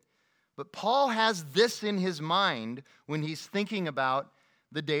against it. But Paul has this in his mind when he's thinking about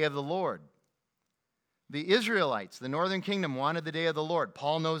the day of the Lord. The Israelites, the northern kingdom, wanted the day of the Lord.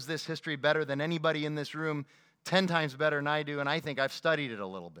 Paul knows this history better than anybody in this room, 10 times better than I do, and I think I've studied it a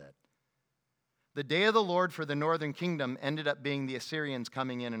little bit. The day of the Lord for the northern kingdom ended up being the Assyrians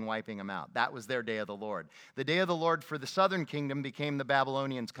coming in and wiping them out. That was their day of the Lord. The day of the Lord for the southern kingdom became the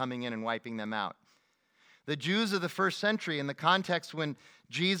Babylonians coming in and wiping them out. The Jews of the first century, in the context when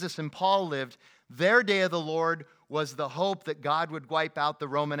Jesus and Paul lived, their day of the Lord was the hope that God would wipe out the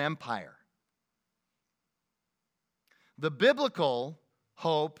Roman Empire. The biblical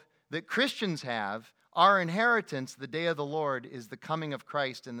hope that Christians have, our inheritance, the day of the Lord, is the coming of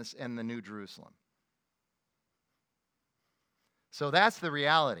Christ and the New Jerusalem. So that's the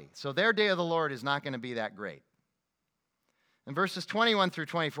reality. So their day of the Lord is not going to be that great. And verses 21 through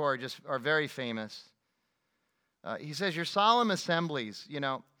 24 are very famous. He says, your solemn assemblies,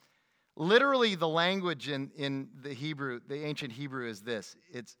 literally the language in the Hebrew, the ancient Hebrew is this.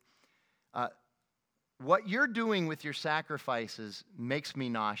 It's, what you're doing with your sacrifices makes me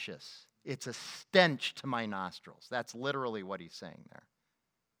nauseous. It's a stench to my nostrils. That's literally what he's saying there.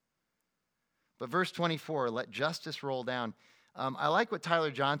 But verse 24, let justice roll down. I like what Tyler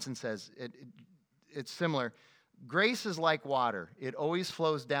Johnson says. It's similar. Grace is like water. It always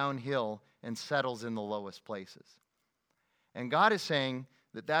flows downhill and settles in the lowest places. And God is saying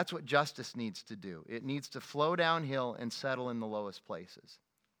that that's what justice needs to do. It needs to flow downhill and settle in the lowest places.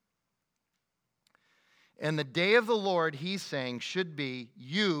 And the day of the Lord, he's saying, should be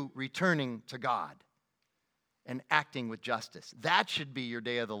you returning to God and acting with justice. That should be your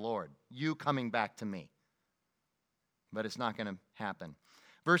day of the Lord, you coming back to me. But it's not going to happen.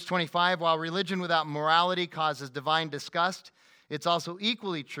 Verse 25, while religion without morality causes divine disgust, it's also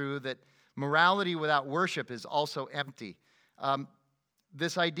equally true that morality without worship is also empty.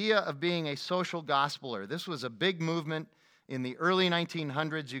 This idea of being a social gospeler, this was a big movement in the early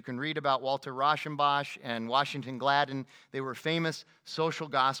 1900s. You can read about Walter Rauschenbusch and Washington Gladden. They were famous social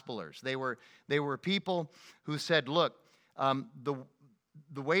gospelers. They were people who said, look,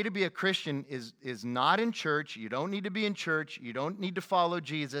 the way to be a Christian is not in church. You don't need to be in church. You don't need to follow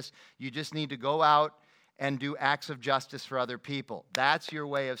Jesus. You just need to go out and do acts of justice for other people. That's your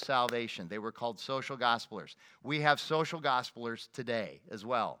way of salvation. They were called social gospelers. We have social gospelers today as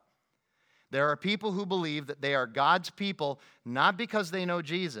well. There are people who believe that they are God's people, not because they know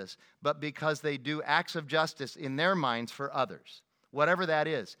Jesus, but because they do acts of justice in their minds for others, whatever that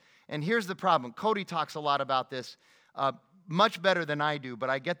is. And here's the problem. Cody talks a lot about this, much better than I do,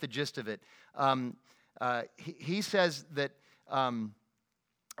 but I get the gist of it. He says that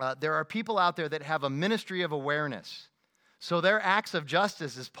there are people out there that have a ministry of awareness. So their acts of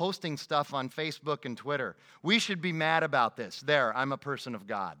justice is posting stuff on Facebook and Twitter. We should be mad about this. There, I'm a person of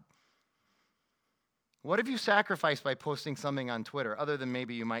God. What have you sacrificed by posting something on Twitter, other than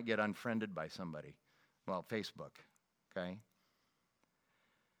maybe you might get unfriended by somebody? Well, Facebook, okay?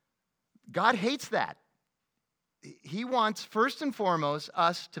 God hates that. He wants, first and foremost,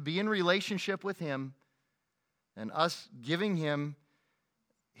 us to be in relationship with him and us giving him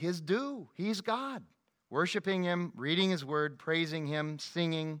his due. He's God. Worshiping him, reading his word, praising him,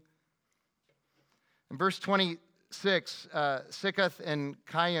 singing. In verse 26, Sikkuth and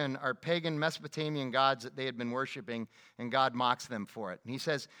Kayun are pagan Mesopotamian gods that they had been worshiping, and God mocks them for it. And he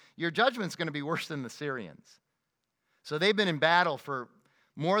says, your judgment's going to be worse than the Syrians. So they've been in battle for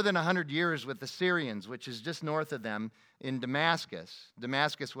more than 100 years with the Syrians, which is just north of them in Damascus.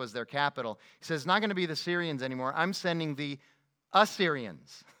 Damascus was their capital. He says, it's not going to be the Syrians anymore. I'm sending the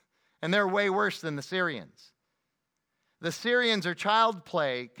Assyrians. And they're way worse than the Syrians. The Syrians are child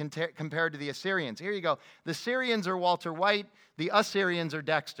play compared to the Assyrians. Here you go. The Syrians are Walter White. The Assyrians are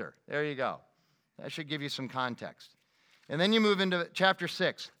Dexter. There you go. That should give you some context. And then you move into chapter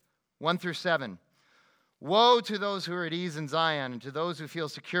 6, 1 through 7. Woe to those who are at ease in Zion and to those who feel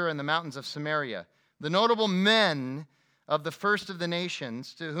secure in the mountains of Samaria, the notable men of the first of the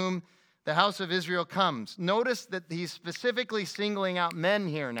nations to whom the house of Israel comes. Notice that he's specifically singling out men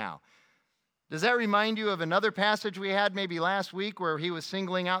here now. Does that remind you of another passage we had maybe last week where he was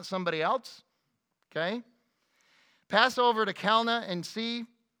singling out somebody else? Okay. Pass over to Calneh and see,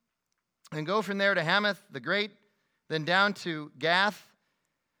 and go from there to Hamath the Great, then down to Gath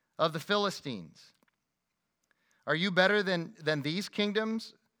of the Philistines. Are you better than these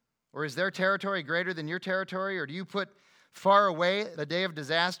kingdoms? Or is their territory greater than your territory? Or do you put far away the day of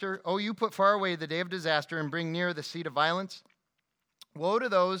disaster? Oh, you put far away the day of disaster and bring near the seat of violence? Woe to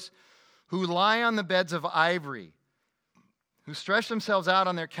those who lie on the beds of ivory, who stretch themselves out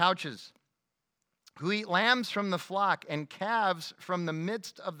on their couches, who eat lambs from the flock and calves from the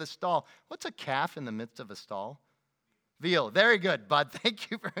midst of the stall. What's a calf in the midst of a stall? Veal. Very good, bud.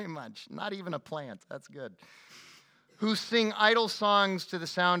 Thank you very much. Not even a plant. That's good. Who sing idle songs to the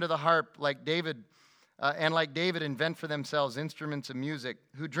sound of the harp like David, and like David invent for themselves instruments of music,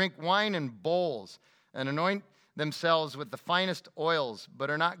 who drink wine in bowls and anoint themselves with the finest oils, but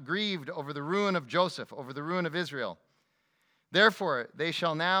are not grieved over the ruin of Joseph, over the ruin of Israel. Therefore, they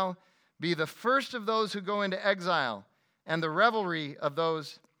shall now be the first of those who go into exile, and the revelry of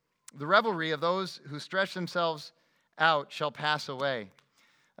those who stretch themselves out shall pass away.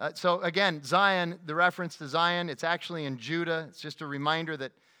 So again, Zion, the reference to Zion, it's actually in Judah. It's just a reminder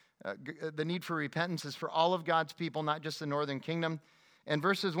that the need for repentance is for all of God's people, not just the northern kingdom. And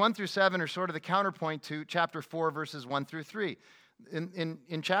verses 1 through 7 are sort of the counterpoint to chapter 4, verses 1 through 3.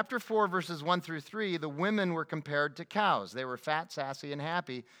 In chapter 4, verses 1 through 3, the women were compared to cows. They were fat, sassy, and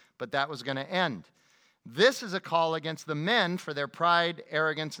happy, but that was going to end. This is a call against the men for their pride,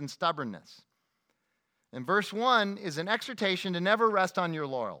 arrogance, and stubbornness. And verse 1 is an exhortation to never rest on your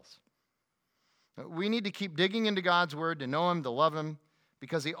laurels. We need to keep digging into God's word, to know him, to love him,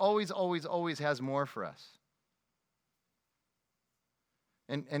 because he always, always, always has more for us.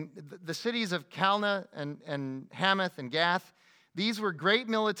 And the cities of Calneh and Hamath and Gath, these were great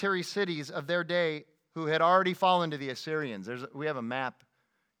military cities of their day who had already fallen to the Assyrians. We have a map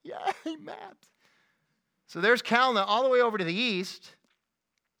Yay, maps. So there's Calneh all the way over to the east.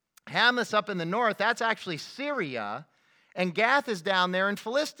 Hamath up in the north, that's actually Syria. And Gath is down there in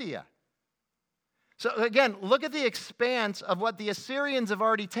Philistia. So again, look at the expanse of what the Assyrians have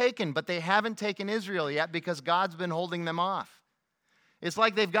already taken, but they haven't taken Israel yet because God's been holding them off. It's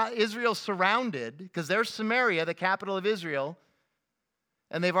like they've got Israel surrounded because there's Samaria, the capital of Israel,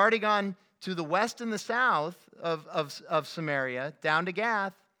 and they've already gone to the west and the south of Samaria, down to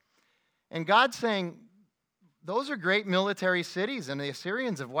Gath. And God's saying, those are great military cities, and the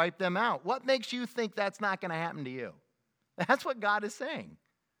Assyrians have wiped them out. What makes you think that's not going to happen to you? That's what God is saying.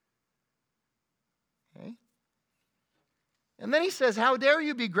 Okay? And then he says, how dare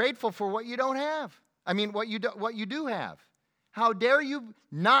you be grateful for what you don't have? I mean, what you do have. How dare you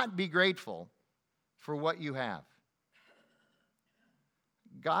not be grateful for what you have?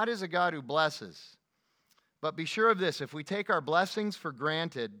 God is a God who blesses. But be sure of this, if we take our blessings for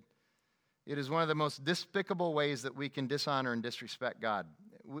granted, it is one of the most despicable ways that we can dishonor and disrespect God.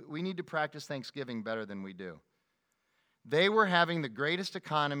 We need to practice thanksgiving better than we do. They were having the greatest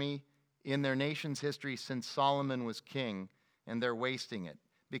economy in their nation's history since Solomon was king, and they're wasting it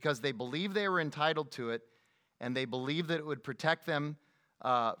because they believed they were entitled to it, and they believed that it would protect them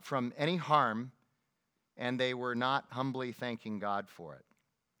from any harm, and they were not humbly thanking God for it.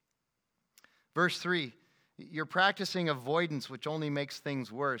 Verse 3, you're practicing avoidance, which only makes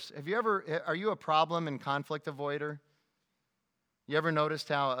things worse. Are you a problem and conflict avoider? You ever noticed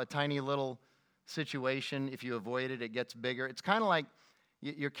how a tiny little situation, if you avoid it, it gets bigger? It's kind of like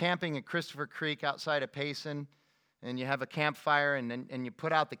you're camping at Christopher Creek outside of Payson, and you have a campfire, and you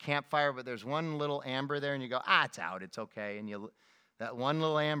put out the campfire, but there's one little amber there, and you go, it's out, it's okay, and that one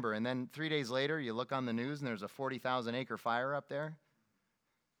little amber, and then 3 days later, you look on the news, and there's a 40,000-acre fire up there.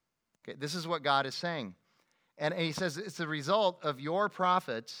 Okay, this is what God is saying. And he says it's the result of your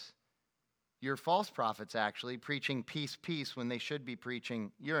prophets, your false prophets actually, preaching peace, peace, when they should be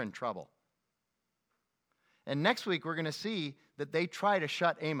preaching, you're in trouble. And next week, we're going to see that they try to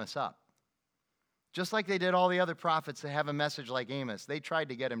shut Amos up. Just like they did all the other prophets that have a message like Amos. They tried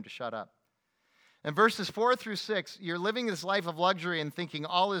to get him to shut up. In verses 4 through 6, you're living this life of luxury and thinking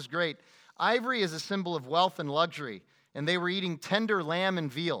all is great. Ivory is a symbol of wealth and luxury. And they were eating tender lamb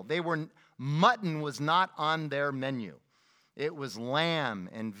and veal. Mutton was not on their menu. It was lamb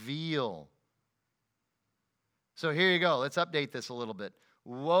and veal. So here you go. Let's update this a little bit.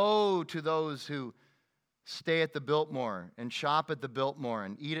 Woe to those who stay at the Biltmore and shop at the Biltmore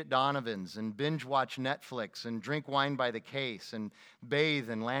and eat at Donovan's and binge watch Netflix and drink wine by the case and bathe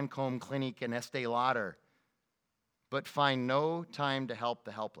in Lancome Clinique and Estee Lauder, but find no time to help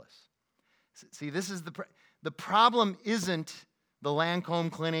the helpless. See, this is the problem isn't the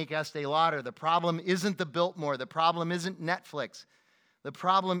Lancome Clinique, Estee Lauder. The problem isn't the Biltmore. The problem isn't Netflix. The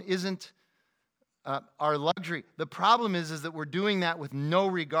problem isn't our luxury. The problem is that we're doing that with no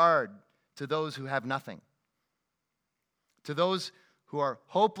regard to those who have nothing, to those who are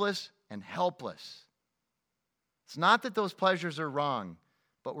hopeless and helpless. It's not that those pleasures are wrong,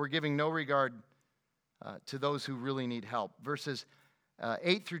 but we're giving no regard to those who really need help. Verses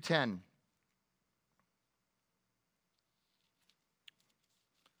 8 through 10.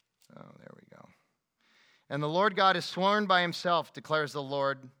 Oh, there we go. And the Lord God is sworn by himself, declares the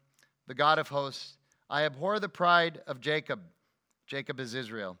Lord, the God of hosts. I abhor the pride of Jacob. Jacob is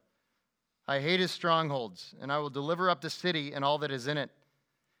Israel. I hate his strongholds, and I will deliver up the city and all that is in it.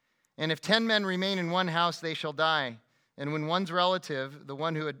 And if 10 men remain in one house, they shall die. And when one's relative, the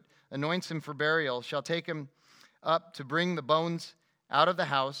one who anoints him for burial, shall take him up to bring the bones out of the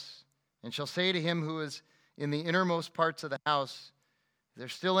house, and shall say to him who is in the innermost parts of the house, is there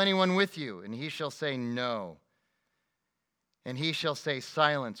still anyone with you? And he shall say, no. And he shall say,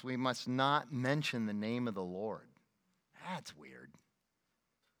 silence, we must not mention the name of the Lord. That's weird.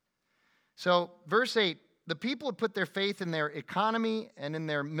 So, verse 8, the people have put their faith in their economy and in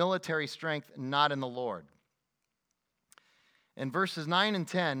their military strength, not in the Lord. And verses 9 and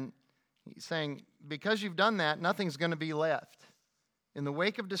 10, he's saying, because you've done that, nothing's going to be left. In the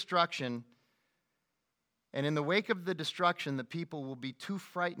wake of destruction, and in the wake of the destruction, the people will be too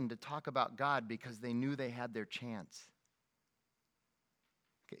frightened to talk about God because they knew they had their chance.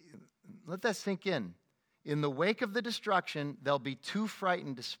 Okay, let that sink in. In the wake of the destruction, they'll be too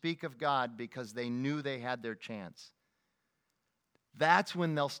frightened to speak of God because they knew they had their chance. That's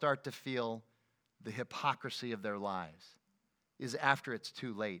when they'll start to feel the hypocrisy of their lives, is after it's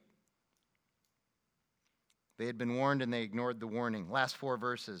too late. They had been warned and they ignored the warning. Last 4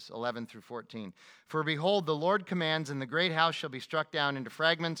 verses, 11 through 14. For behold, the Lord commands, and the great house shall be struck down into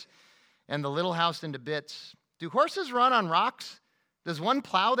fragments, and the little house into bits. Do horses run on rocks? Does one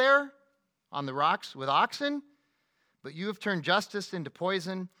plow there on the rocks with oxen? But you have turned justice into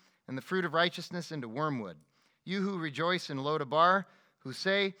poison and the fruit of righteousness into wormwood. You who rejoice in Lodabar, who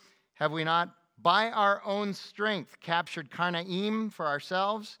say, have we not by our own strength captured Karnaim for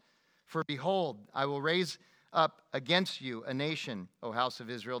ourselves? For behold, I will raise up against you a nation, O house of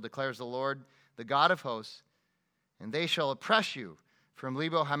Israel, declares the Lord, the God of hosts, and they shall oppress you from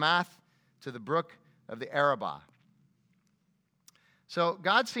Lebo Hamath to the brook of the Arabah. So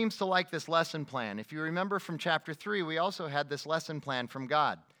God seems to like this lesson plan. If you remember from chapter 3, we also had this lesson plan from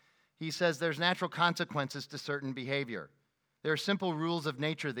God. He says there's natural consequences to certain behavior. There are simple rules of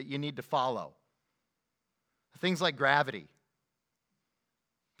nature that you need to follow. Things like gravity.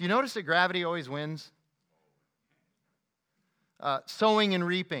 Do you notice that gravity always wins? Sowing and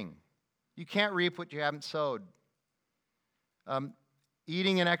reaping. You can't reap what you haven't sowed.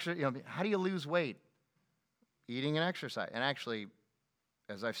 Eating and exercise. How do you lose weight? Eating and exercise. And actually,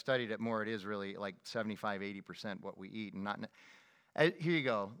 as I've studied it more, it is really like 75-80% what we eat. And not. Here you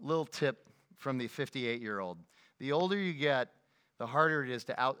go. Little tip from the 58-year-old. The older you get, the harder it is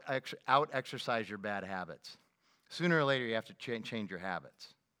to out-exercise your bad habits. Sooner or later, you have to change your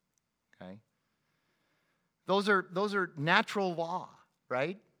habits. Okay? Those are natural law,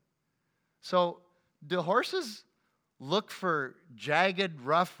 right? So do horses look for jagged,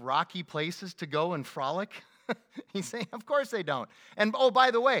 rough, rocky places to go and frolic? He's saying, of course they don't. And oh,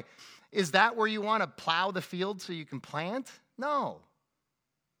 by the way, is that where you want to plow the field so you can plant? No.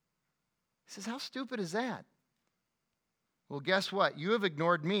 He says, how stupid is that? Well, guess what? You have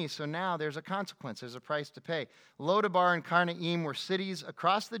ignored me, so now there's a consequence. There's a price to pay. Lodabar and Karnaim were cities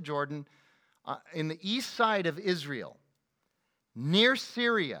across the Jordan in the east side of Israel, near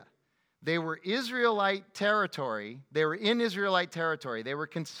Syria. They were Israelite territory. They were in Israelite territory. They were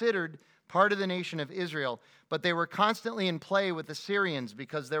considered part of the nation of Israel, but they were constantly in play with the Syrians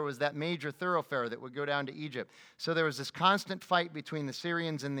because there was that major thoroughfare that would go down to Egypt. So there was this constant fight between the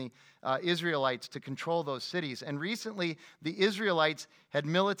Syrians and the Israelites to control those cities. And recently, the Israelites had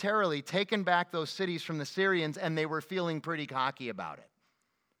militarily taken back those cities from the Syrians, and they were feeling pretty cocky about it.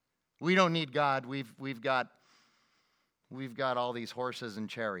 We don't need God. We've got all these horses and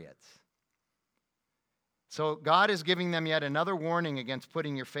chariots. So God is giving them yet another warning against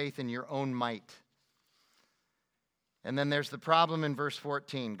putting your faith in your own might. And then there's the problem in verse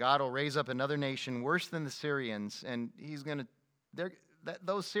 14. God will raise up another nation worse than the Syrians, and he's going to,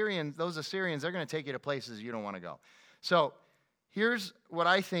 those Assyrians, they're going to take you to places you don't want to go. So here's what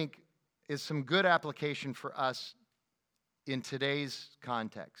I think is some good application for us in today's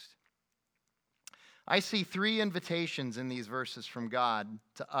context. I see three invitations in these verses from God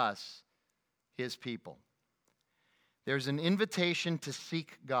to us, his people. There's an invitation to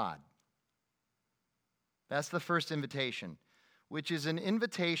seek God. That's the first invitation, which is an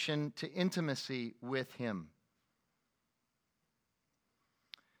invitation to intimacy with him.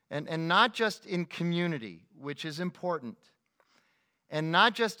 And not just in community, which is important, and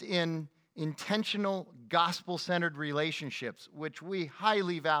not just in intentional gospel-centered relationships, which we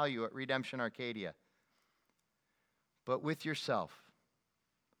highly value at Redemption Arcadia, but with yourself.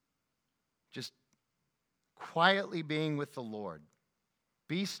 Just quietly being with the Lord.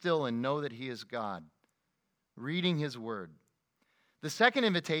 Be still and know that he is God. Reading his word. The second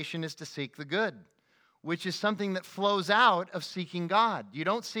invitation is to seek the good, which is something that flows out of seeking God. You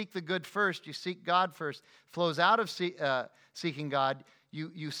don't seek the good first, you seek God first. Flows out of seeking God,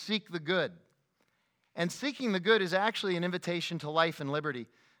 you seek the good. And seeking the good is actually an invitation to life and liberty.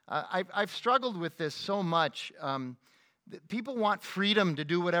 I've struggled with this so much. People want freedom to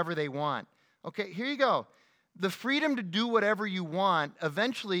do whatever they want. Okay, here you go. The freedom to do whatever you want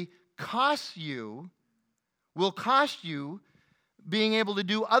eventually will cost you being able to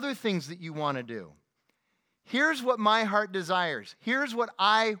do other things that you want to do. Here's what my heart desires. Here's what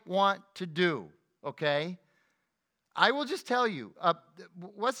I want to do, okay? I will just tell you,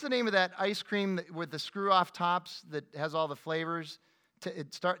 what's the name of that ice cream with the screw-off tops that has all the flavors?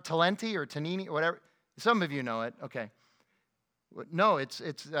 Talenti or Tanini or whatever. Some of you know it, okay. No, it's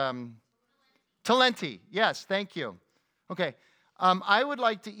Talenti. Yes, thank you. Okay, I would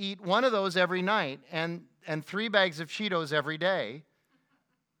like to eat one of those every night and 3 bags of Cheetos every day.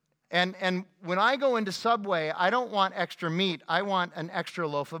 And when I go into Subway, I don't want extra meat. I want an extra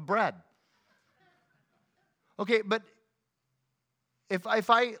loaf of bread. Okay, but if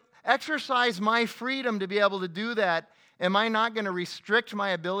I exercise my freedom to be able to do that, am I not going to restrict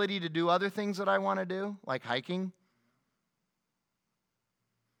my ability to do other things that I want to do, like hiking?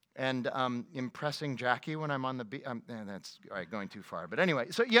 And impressing Jackie when I'm on the beach. That's all right, going too far. But anyway,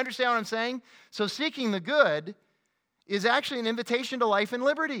 so you understand what I'm saying? So seeking the good is actually an invitation to life and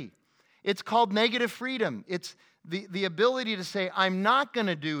liberty. It's called negative freedom. It's the ability to say, I'm not going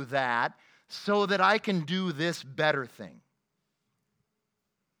to do that so that I can do this better thing.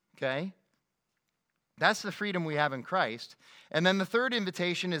 Okay? That's the freedom we have in Christ. And then the third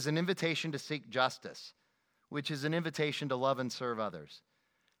invitation is an invitation to seek justice, which is an invitation to love and serve others.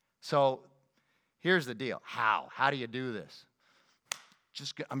 So here's the deal. How? How do you do this?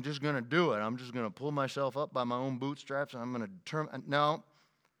 I'm just going to do it. I'm just going to pull myself up by my own bootstraps and I'm going to determine. No.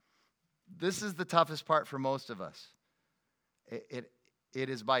 This is the toughest part for most of us. It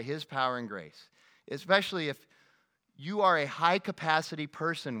is by His power and grace, especially if you are a high-capacity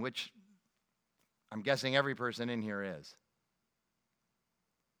person, which I'm guessing every person in here is.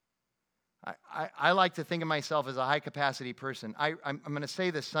 I like to think of myself as a high-capacity person. I'm going to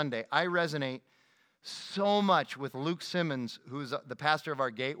say this Sunday. I resonate so much with Luke Simmons, who's the pastor of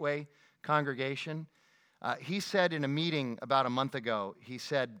our Gateway congregation. He said in a meeting about a month ago, he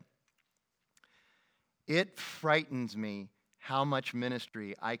said, it frightens me how much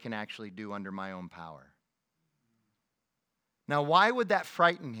ministry I can actually do under my own power. Now, why would that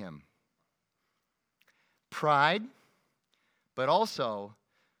frighten him? Pride, but also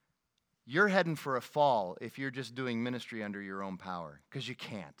you're heading for a fall if you're just doing ministry under your own power, because you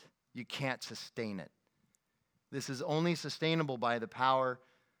can't. You can't sustain it. This is only sustainable by the power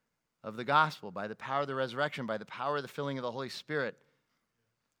of the gospel, by the power of the resurrection, by the power of the filling of the Holy Spirit.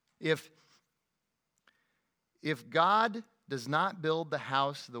 If God does not build the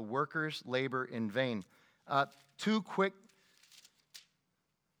house, the workers labor in vain. Two quick,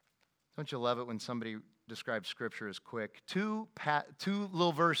 don't you love it when somebody describes Scripture as quick? Two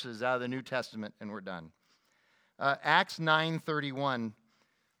little verses out of the New Testament, and we're done. Acts 9:31,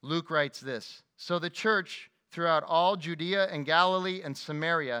 Luke writes this, so the church throughout all Judea and Galilee and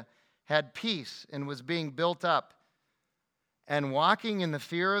Samaria had peace and was being built up, and walking in the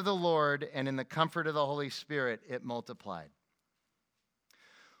fear of the Lord and in the comfort of the Holy Spirit, it multiplied.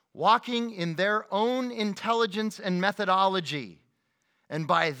 Walking in their own intelligence and methodology, and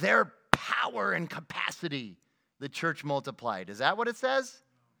by their power and capacity, the church multiplied. Is that what it says?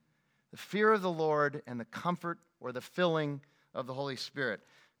 The fear of the Lord and the comfort or the filling of the Holy Spirit.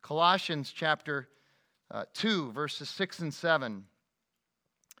 Colossians chapter 2, verses 6 and 7.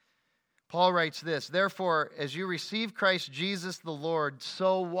 Paul writes this, therefore, as you receive Christ Jesus the Lord,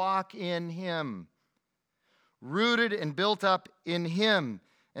 so walk in Him, rooted and built up in Him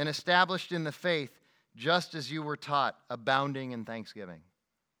and established in the faith, just as you were taught, abounding in thanksgiving.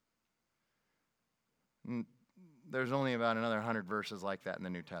 There's only about another 100 verses like that in the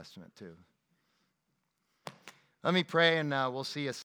New Testament, too. Let me pray, and we'll see you